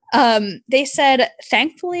 They said,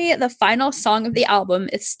 thankfully, the final song of the album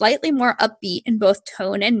is slightly more upbeat in both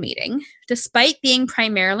tone and meaning, despite being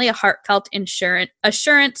primarily a heartfelt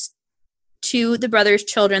assurance to the brothers'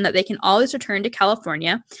 children that they can always return to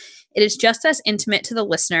California. It is just as intimate to the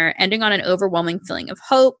listener, ending on an overwhelming feeling of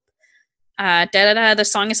hope. The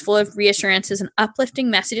song is full of reassurances and uplifting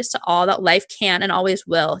messages to all that life can and always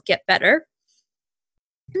will get better.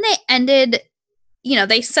 And they ended... You know,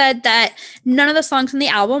 they said that none of the songs on the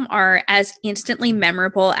album are as instantly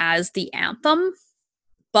memorable as the anthem,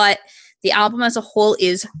 but the album as a whole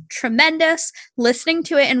is tremendous. Listening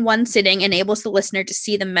to it in one sitting enables the listener to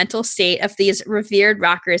see the mental state of these revered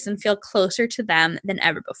rockers and feel closer to them than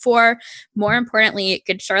ever before. More importantly,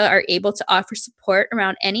 Good Charlotte are able to offer support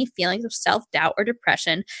around any feelings of self-doubt or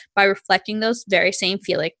depression by reflecting those very same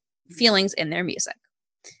feelings in their music.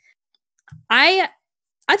 I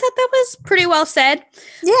thought that was pretty well said.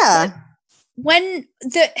 Yeah.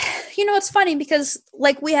 It's funny because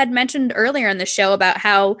like we had mentioned earlier in the show about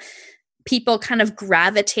how people kind of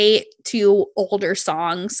gravitate to older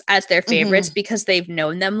songs as their favorites because they've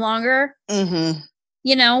known them longer. Mm-hmm.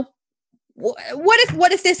 You know,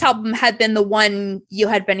 what if this album had been the one you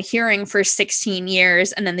had been hearing for 16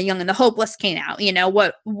 years and then The Young and the Hopeless came out? You know,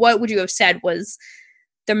 what would you have said was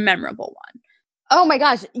the memorable one? Oh my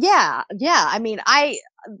gosh. Yeah. Yeah. I mean, I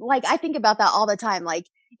think about that all the time. Like,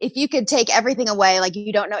 if you could take everything away, like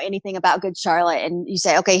you don't know anything about Good Charlotte and you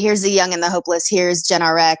say, okay, here's The Young and the Hopeless, here's Gen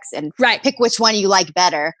RX, and pick which one you like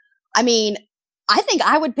better. I mean, I think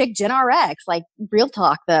I would pick Gen RX, like real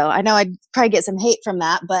talk though. I know I'd probably get some hate from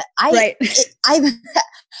that, but I have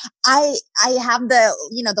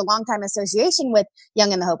the long time association with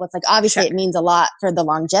Young and the Hopeless. Like obviously it means a lot for the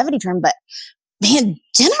longevity term, but man,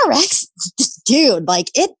 Gen RX, dude, like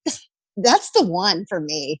that's the one for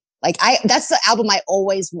me. Like that's the album I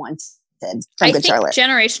always wanted from Good Charlotte.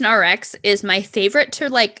 Generation RX is my favorite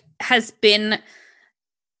has been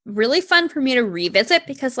really fun for me to revisit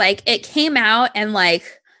because like it came out and like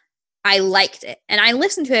I liked it. And I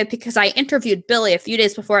listened to it because I interviewed Billy a few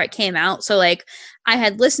days before it came out. So like I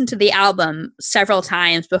had listened to the album several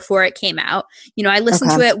times before it came out. You know, I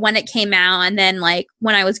listened to it when it came out and then like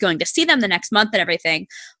when I was going to see them the next month and everything.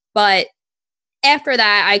 But after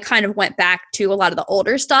that, I kind of went back to a lot of the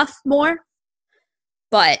older stuff more.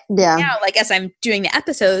 But now, like, as I'm doing the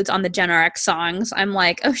episodes on the Gen RX songs, I'm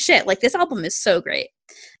like, oh shit, like this album is so great.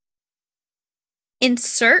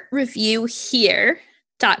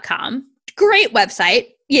 InsertReviewHere.com. Great website.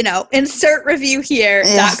 You know,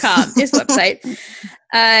 InsertReviewHere.com is website.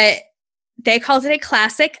 They called it a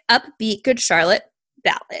classic, upbeat Good Charlotte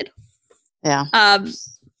ballad. Yeah.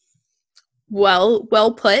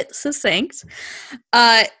 Well put, succinct.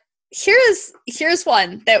 Here's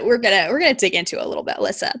one that we're gonna dig into a little bit,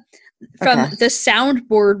 Alissa, from the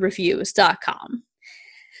soundboardreviews.com.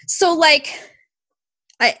 So like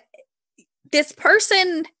this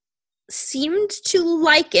person seemed to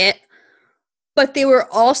like it, but they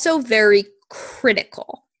were also very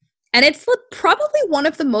critical. And it's probably one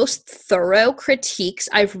of the most thorough critiques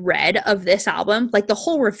I've read of this album. Like the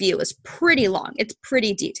whole review is pretty long. It's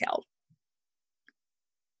pretty detailed.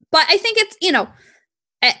 But I think it's, you know,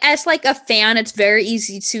 as like a fan, it's very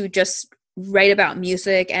easy to just write about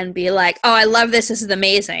music and be like, oh, I love this. This is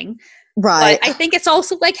amazing. Right. But I think it's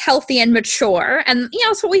also like healthy and mature. And, you know,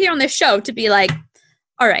 that's what we hear on this show, to be like,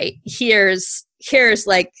 all right, here's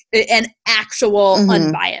like an actual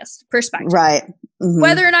unbiased perspective. Right. Mm-hmm.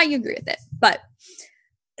 Whether or not you agree with it. But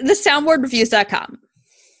the soundboardreviews.com.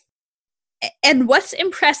 And what's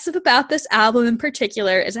impressive about this album in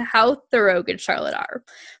particular is how thorough Good Charlotte are.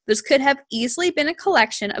 This could have easily been a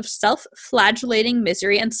collection of self-flagellating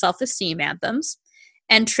misery and self-esteem anthems,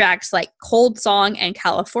 and tracks like Cold Song and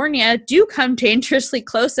California do come dangerously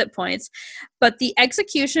close at points, but the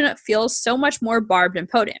execution feels so much more barbed and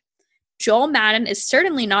potent. Joel Madden is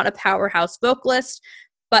certainly not a powerhouse vocalist,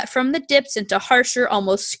 but from the dips into harsher,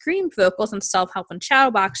 almost screamed vocals on Self-Help and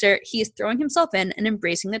Shadowboxer, he's throwing himself in and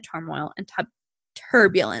embracing the turmoil and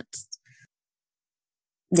turbulence.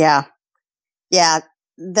 Yeah. Yeah.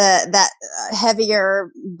 that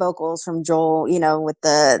heavier vocals from Joel, with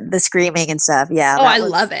the screaming and stuff. Yeah. Oh, I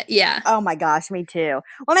love it. Yeah. Oh my gosh, me too.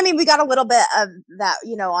 Well, I mean, we got a little bit of that,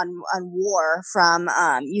 on War from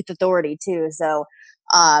Youth Authority too. So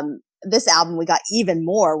this album we got even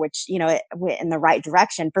more, which it went in the right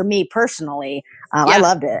direction for me personally. I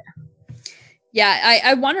loved it. Yeah,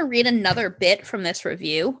 I want to read another bit from this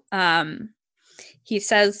review. He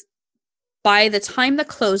says, by the time the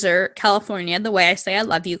closer, California, the Way I Say I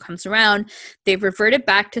Love You, comes around, they've reverted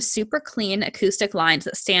back to super clean acoustic lines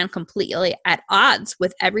that stand completely at odds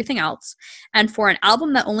with everything else. And for an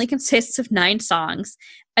album that only consists of 9 songs,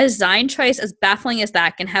 a design choice as baffling as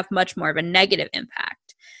that can have much more of a negative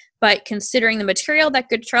impact. But considering the material that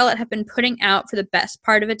Good Charlotte have been putting out for the best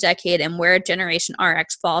part of a decade and where Generation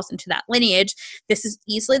RX falls into that lineage, this is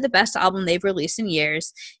easily the best album they've released in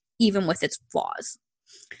years, even with its flaws.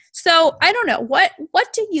 So I don't know, what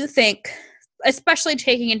do you think, especially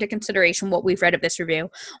taking into consideration what we've read of this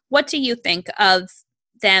review, what do you think of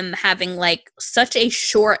them having like such a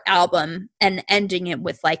short album and ending it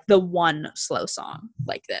with like the one slow song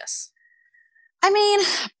like this? I mean,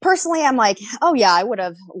 personally, I'm like, oh yeah, I would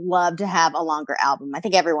have loved to have a longer album. I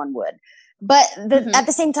think everyone would. But at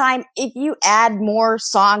the same time, if you add more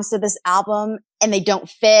songs to this album and they don't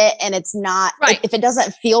fit and it's not, right. if it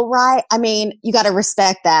doesn't feel right, I mean, you got to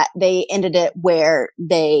respect that they ended it where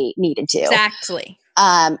they needed to. Exactly.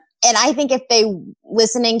 And I think if they,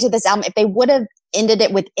 listening to this album, if they would have ended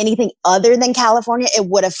it with anything other than California, it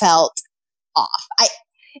would have felt off.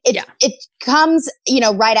 It comes,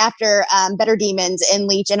 right after Better Demons and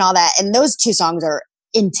Leech and all that. And those 2 songs are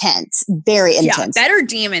intense, very intense. Yeah, Better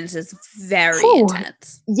Demons is very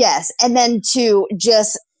intense. Yes. And then to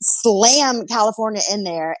just slam California in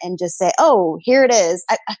there and just say, oh, here it is.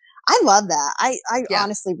 I love that. I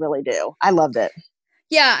honestly really do. I loved it.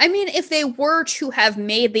 Yeah, I mean, if they were to have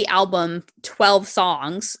made the album 12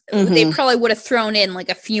 songs, they probably would have thrown in like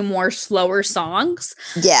a few more slower songs.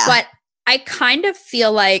 Yeah. But I kind of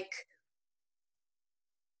feel like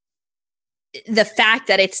the fact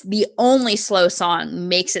that it's the only slow song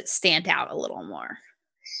makes it stand out a little more.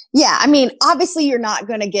 Yeah, I mean, obviously you're not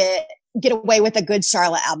going to get away with a Good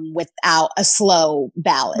Charlotte album without a slow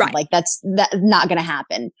ballad. Right. Like that's not going to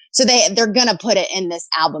happen. So they're going to put it in this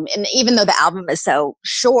album. And even though the album is so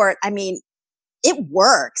short, I mean, it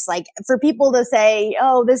works. Like for people to say,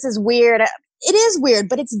 oh, this is weird. It is weird,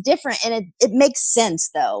 but it's different. And it makes sense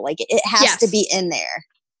though. Like it has to be in there.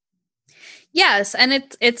 Yes. And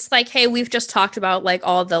it's like, hey, we've just talked about like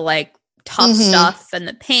all the like tough stuff and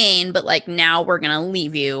the pain, but like now we're going to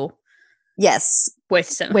leave you. Yes. With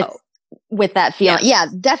some hope. With that feeling. Yeah,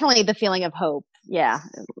 definitely the feeling of hope. Yeah.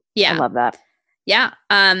 Yeah. I love that. Yeah.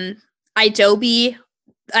 Idobi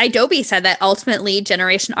said that ultimately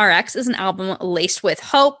Generation RX is an album laced with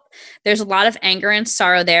hope. There's a lot of anger and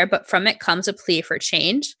sorrow there, but from it comes a plea for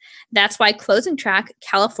change. That's why closing track,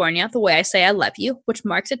 California, The Way I Say I Love You, which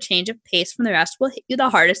marks a change of pace from the rest, will hit you the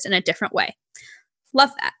hardest in a different way.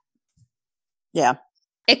 Love that. Yeah.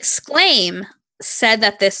 Exclaim said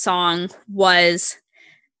that this song was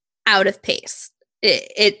out of pace.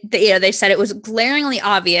 They said it was glaringly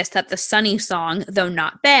obvious that the Sunny song, though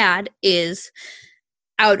not bad, is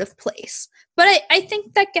out of place. But I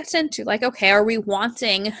think that gets into like, okay, are we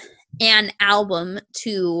wanting an album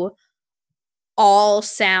to all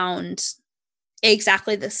sound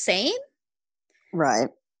exactly the same? Right.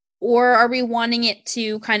 Or are we wanting it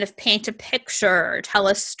to kind of paint a picture or tell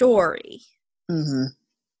a story? Mm-hmm.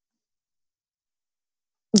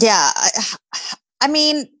 Yeah. I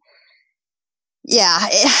mean, yeah,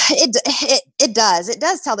 it does. It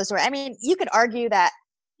does tell the story. I mean, you could argue that,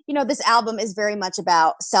 this album is very much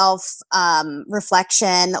about self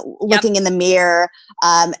reflection, looking in the mirror,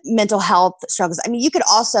 mental health struggles. I mean, you could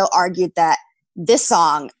also argue that this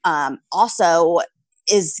song also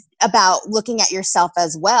is about looking at yourself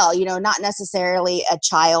as well, not necessarily a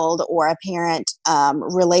child or a parent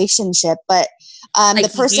relationship, but like the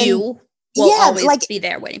person you will always be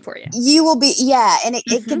there waiting for you. You will be, and it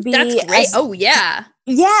could be that's great.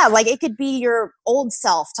 Yeah, like it could be your old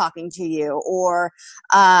self talking to you, or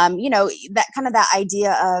that kind of that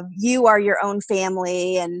idea of you are your own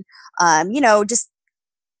family, and just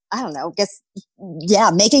I don't know,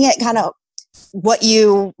 making it kind of what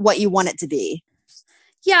you want it to be.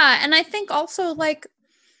 Yeah, and I think also like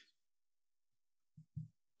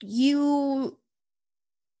you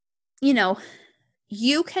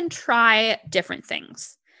can try different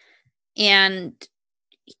things, and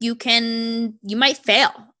you might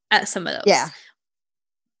fail at some of those. Yeah.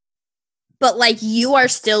 But like you are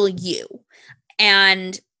still you.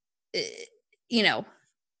 And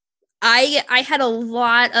I had a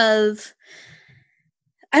lot of,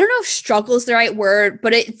 I don't know if struggle is the right word,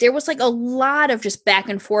 but there was like a lot of just back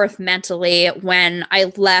and forth mentally when I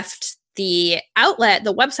left the outlet,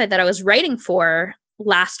 the website that I was writing for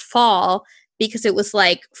last fall, because it was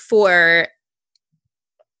like for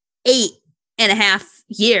 8.5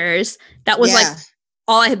 years, that was like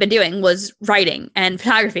all I had been doing was writing and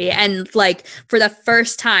photography. And like for the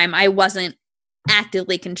first time, I wasn't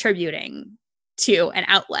actively contributing to an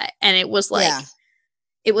outlet. And it was like,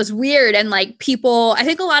 it was weird. And like people, I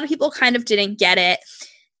think a lot of people kind of didn't get it.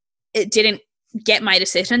 It didn't get my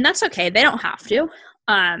decision. That's okay. They don't have to.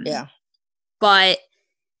 But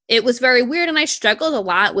it was very weird. And I struggled a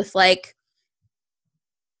lot with like,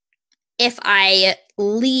 if I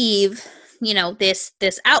leave, you know, this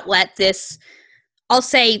outlet, this, I'll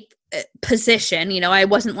say position, you know, I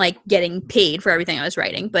wasn't like getting paid for everything I was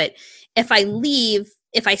writing, but if I leave,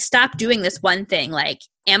 if I stop doing this one thing, like,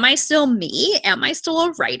 am I still me? Am I still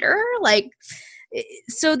a writer? Like,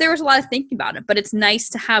 so there was a lot of thinking about it, but it's nice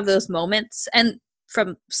to have those moments. And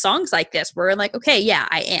from songs like this, where like, okay, yeah,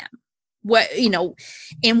 I am. What, you know,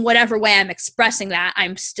 in whatever way I'm expressing that,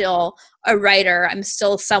 I'm still a writer. I'm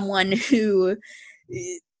still someone who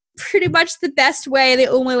pretty much the best way, the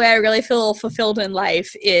only way I really feel fulfilled in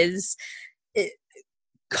life is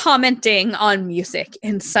commenting on music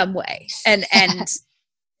in some way. And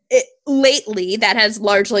lately that has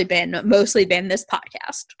mostly been this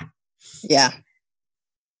podcast. Yeah.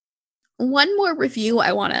 One more review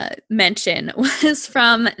I want to mention was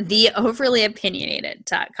from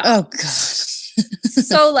theoverlyopinionated.com. Oh, God.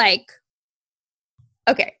 So, like,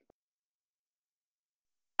 okay.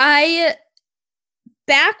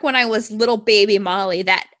 Back when I was little baby Molly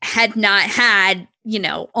that had not had, you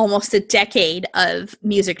know, almost a decade of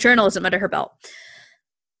music journalism under her belt,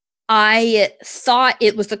 I thought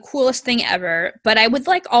it was the coolest thing ever, but I would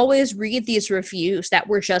like always read these reviews that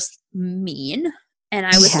were just mean. And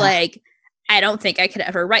I was like, I don't think I could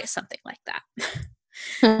ever write something like that.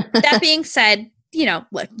 That being said, you know,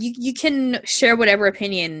 look, you can share whatever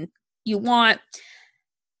opinion you want.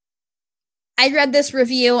 I read this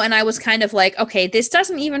review and I was kind of like, okay, this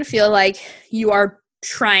doesn't even feel like you are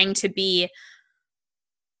trying to be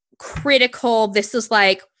critical. This is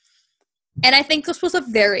like, and I think this was a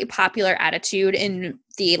very popular attitude in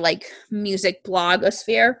the like music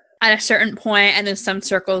blogosphere at a certain point, and in some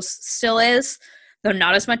circles still is, though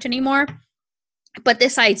not as much anymore. But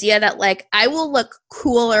this idea that like I will look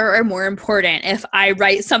cooler or more important if I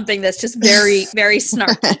write something that's just very, very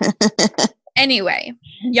snarky. Anyway,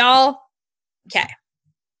 y'all, okay.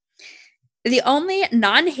 The only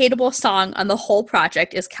non-hateable song on the whole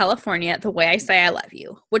project is California, The Way I Say I Love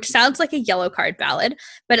You, which sounds like a yellow card ballad,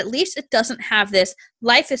 but at least it doesn't have this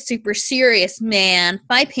life is super serious, man,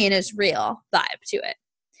 my pain is real vibe to it.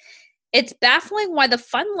 It's baffling why the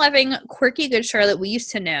fun-loving, quirky Good Charlotte we used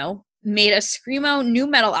to know made a screamo new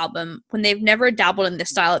metal album when they've never dabbled in this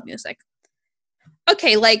style of music.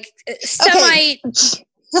 Okay, like, semi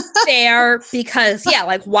fair, because, yeah,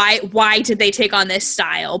 like, why did they take on this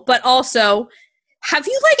style? But also, have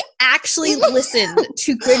you, like, actually listened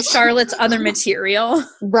to Good Charlotte's other material?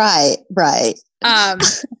 Right.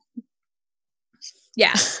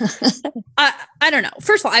 Yeah. I don't know.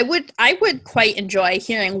 First of all, I would quite enjoy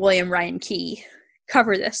hearing William Ryan Key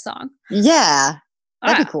cover this song. Yeah.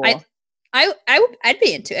 That'd be cool. I'd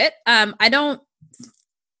be into it. I don't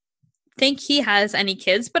think he has any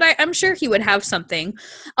kids, but I'm sure he would have something.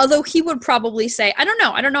 Although he would probably say, I don't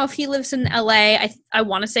know if he lives in LA. I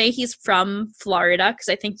want to say he's from Florida, because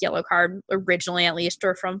I think Yellow Card originally, at least,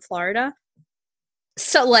 are from Florida.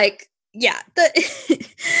 So, like, yeah,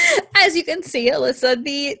 as you can see, Alissa,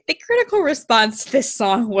 the critical response to this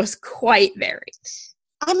song was quite varied.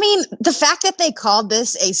 I mean, the fact that they called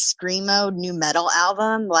this a screamo new metal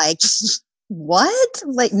album, like, what?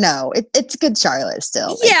 Like, no, it's Good Charlotte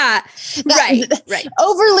still. Like, yeah, right.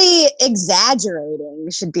 Overly exaggerating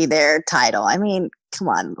should be their title. I mean, come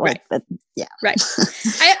on, like, right. Yeah, right.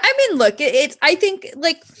 I mean, look, it's. I think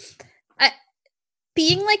like,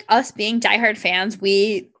 being like us, being diehard fans,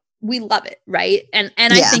 we love it, right? And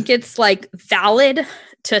I think it's like valid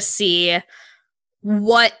to see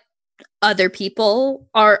what other people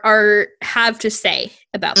are have to say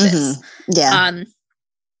about this. Yeah.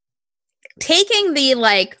 Taking the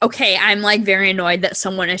like, okay, I'm like very annoyed that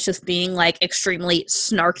someone is just being like extremely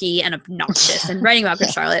snarky and obnoxious and writing about Good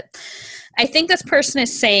Charlotte. I think this person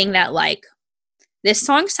is saying that like this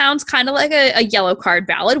song sounds kind of like a Yellow Card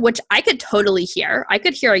ballad, which I could totally hear. I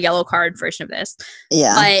could hear a Yellow Card version of this.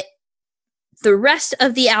 Yeah. But the rest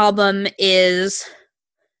of the album is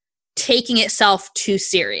taking itself too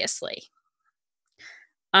seriously.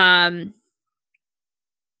 And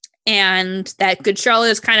that Good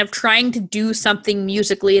Charlotte is kind of trying to do something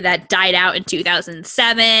musically that died out in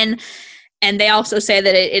 2007. And they also say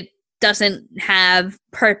that it doesn't have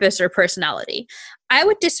purpose or personality. I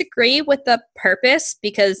would disagree with the purpose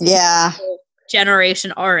because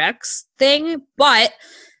Generation RX thing, but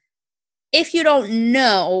if you didn't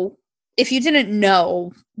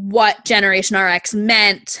know what Generation RX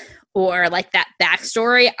meant or like that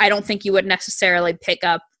backstory, I don't think you would necessarily pick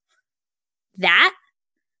up that.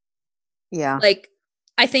 Yeah. Like,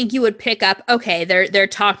 I think you would pick up, okay, they're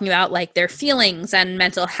talking about like their feelings and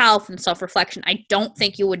mental health and self-reflection. I don't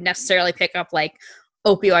think you would necessarily pick up like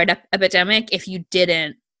opioid epidemic if you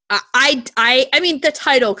didn't. I mean, the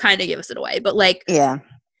title kind of gives it away, but like,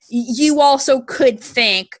 you also could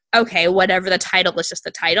think, okay, whatever the title is, just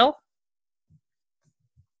the title.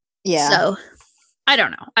 Yeah. So I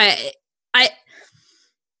don't know.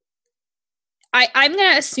 I'm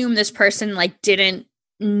gonna assume this person like didn't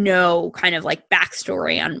know kind of like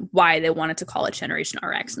backstory on why they wanted to call it Generation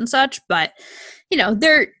RX and such, but you know,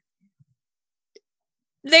 their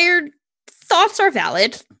thoughts are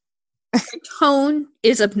valid. Their tone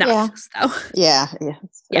is obnoxious though. Yeah.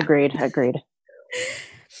 Agreed.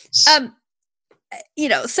 You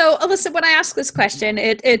know, so Alissa, when I ask this question,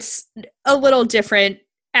 it's a little different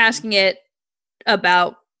asking it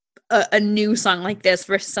about a new song like this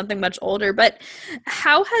versus something much older, but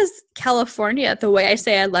how has California, The Way I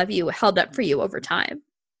Say I Love You, held up for you over time?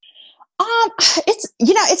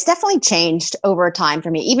 It's definitely changed over time for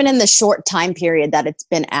me, even in the short time period that it's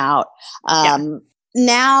been out.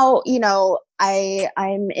 Now, you know,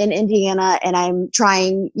 I'm in Indiana and I'm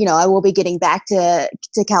trying, you know, I will be getting back to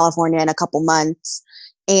California in a couple months.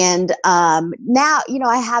 And now, you know,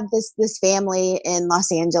 I have this family in Los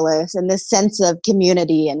Angeles and this sense of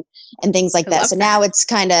community and things like that. So now it's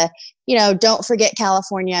kind of, you know, don't forget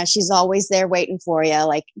California. She's always there waiting for you.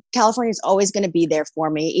 Like California's always going to be there for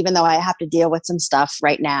me, even though I have to deal with some stuff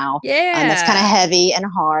right now. That's kind of heavy and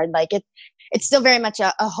hard. Like it's still very much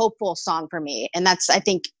a hopeful song for me. And that's, I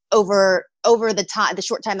think, over the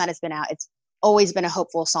short time that it's been out, it's always been a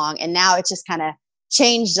hopeful song. And now it's just kind of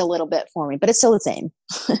changed a little bit for me, but it's still the same.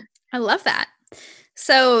 I love that.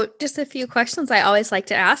 So just a few questions I always like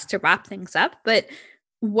to ask to wrap things up, but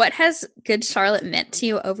what has Good Charlotte meant to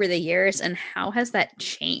you over the years and how has that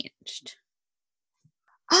changed?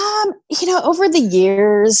 You know, over the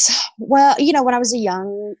years, well, you know, when I was a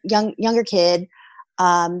younger kid,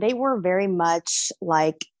 they were very much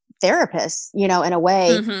like therapists, you know, in a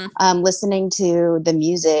way, listening to the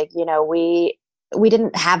music, you know, we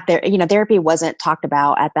didn't have therapy wasn't talked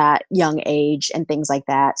about at that young age and things like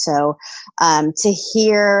that. So, to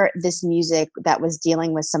hear this music that was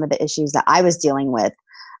dealing with some of the issues that I was dealing with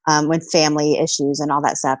family issues and all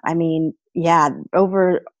that stuff. I mean,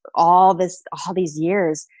 over all these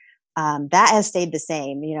years, that has stayed the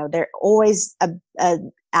same. You know, there's always a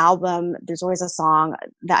album, there's always a song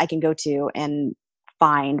that I can go to and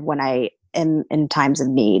find when I am in times of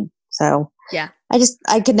need. So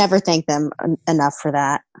I could never thank them enough for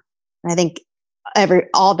that. I think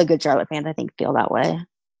all the Good Charlotte fans, I think, feel that way.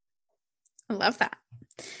 I love that.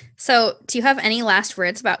 So do you have any last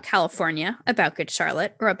words about California, about Good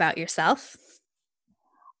Charlotte, or about yourself?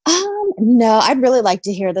 No, I'd really like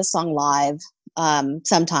to hear this song live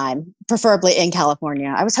sometime, preferably in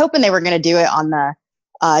California. I was hoping they were going to do it on the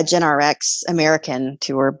Gen RX American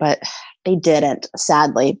tour, but they didn't,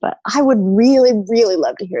 sadly. But I would really, really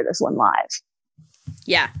love to hear this one live.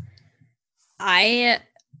 Yeah. I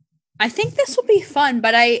think this will be fun,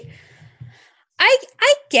 but I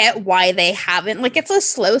get why they haven't. Like, it's a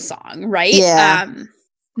slow song, right? Yeah.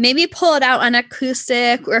 Maybe pull it out on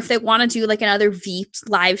acoustic, or if they want to do like another Veep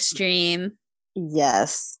live stream.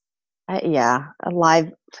 Yes. A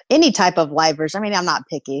live, any type of live version. I mean, I'm not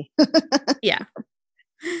picky. Yeah.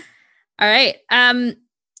 All right.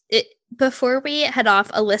 Before we head off,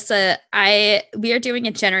 Alissa, we are doing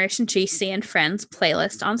a Generation GC and Friends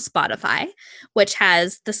playlist on Spotify, which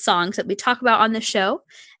has the songs that we talk about on the show,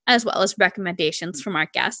 as well as recommendations from our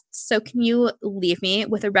guests. So can you leave me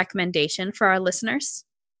with a recommendation for our listeners?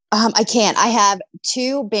 I can. I have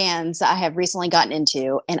two bands that I have recently gotten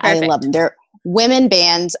into, and Perfect. I love them. They're women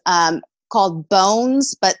bands called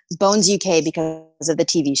Bones, but Bones UK because of the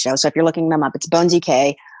TV show. So if you're looking them up, it's Bones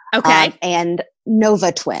UK. Okay. And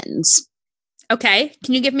Nova Twins. Okay.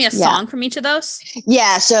 Can you give me a song from each of those?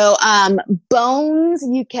 Yeah. So Bones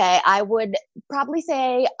UK, I would probably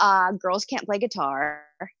say Girls Can't Play Guitar.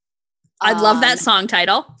 I love that song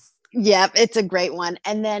title. Yep, it's a great one.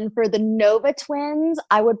 And then for the Nova Twins,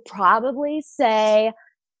 I would probably say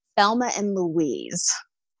Thelma and Louise.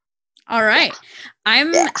 All right.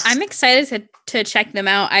 Yeah. I'm excited to check them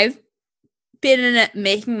out. I've been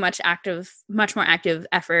making much more active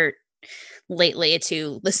effort lately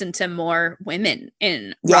to listen to more women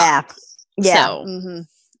in rock. Yeah. So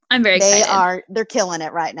I'm very excited. They're killing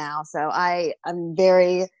it right now. So I'm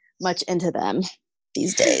very much into them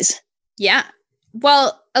these days. Yeah.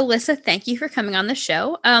 Well, Alissa, thank you for coming on the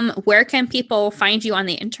show. Where can people find you on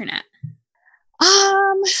the internet?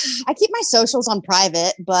 I keep my socials on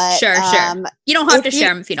private, but sure. You don't have to share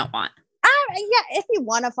them if you don't want. Yeah, if you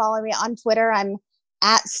want to follow me on Twitter, I'm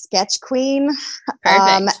at Sketch Queen.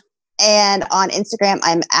 Perfect. And on Instagram,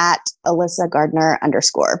 I'm at Alissa Gardner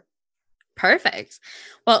 _. Perfect.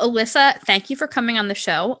 Well, Alissa, thank you for coming on the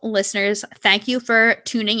show. Listeners, thank you for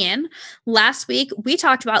tuning in. Last week, we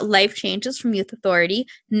talked about life changes from Youth Authority.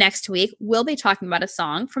 Next week, we'll be talking about a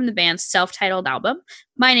song from the band's self-titled album.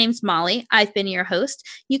 My name's Molly. I've been your host.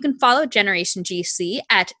 You can follow Generation GC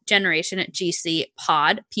at Generation GC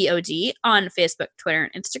Pod, P-O-D, on Facebook, Twitter,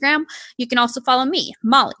 and Instagram. You can also follow me,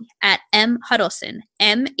 Molly, at M Huddleston,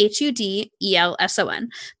 MHUDELSON.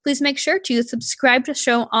 Please make sure to subscribe to the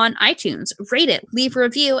show on iTunes, rate it, leave a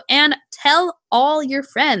review, and tell all your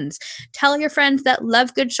friends. Tell your friends that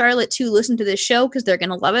love Good Charlotte to listen to this show because they're going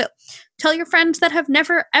to love it. Tell your friends that have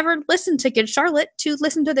never, ever listened to Good Charlotte to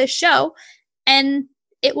listen to this show, and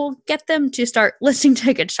it will get them to start listening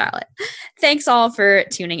to Good Charlotte. Thanks all for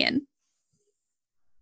tuning in.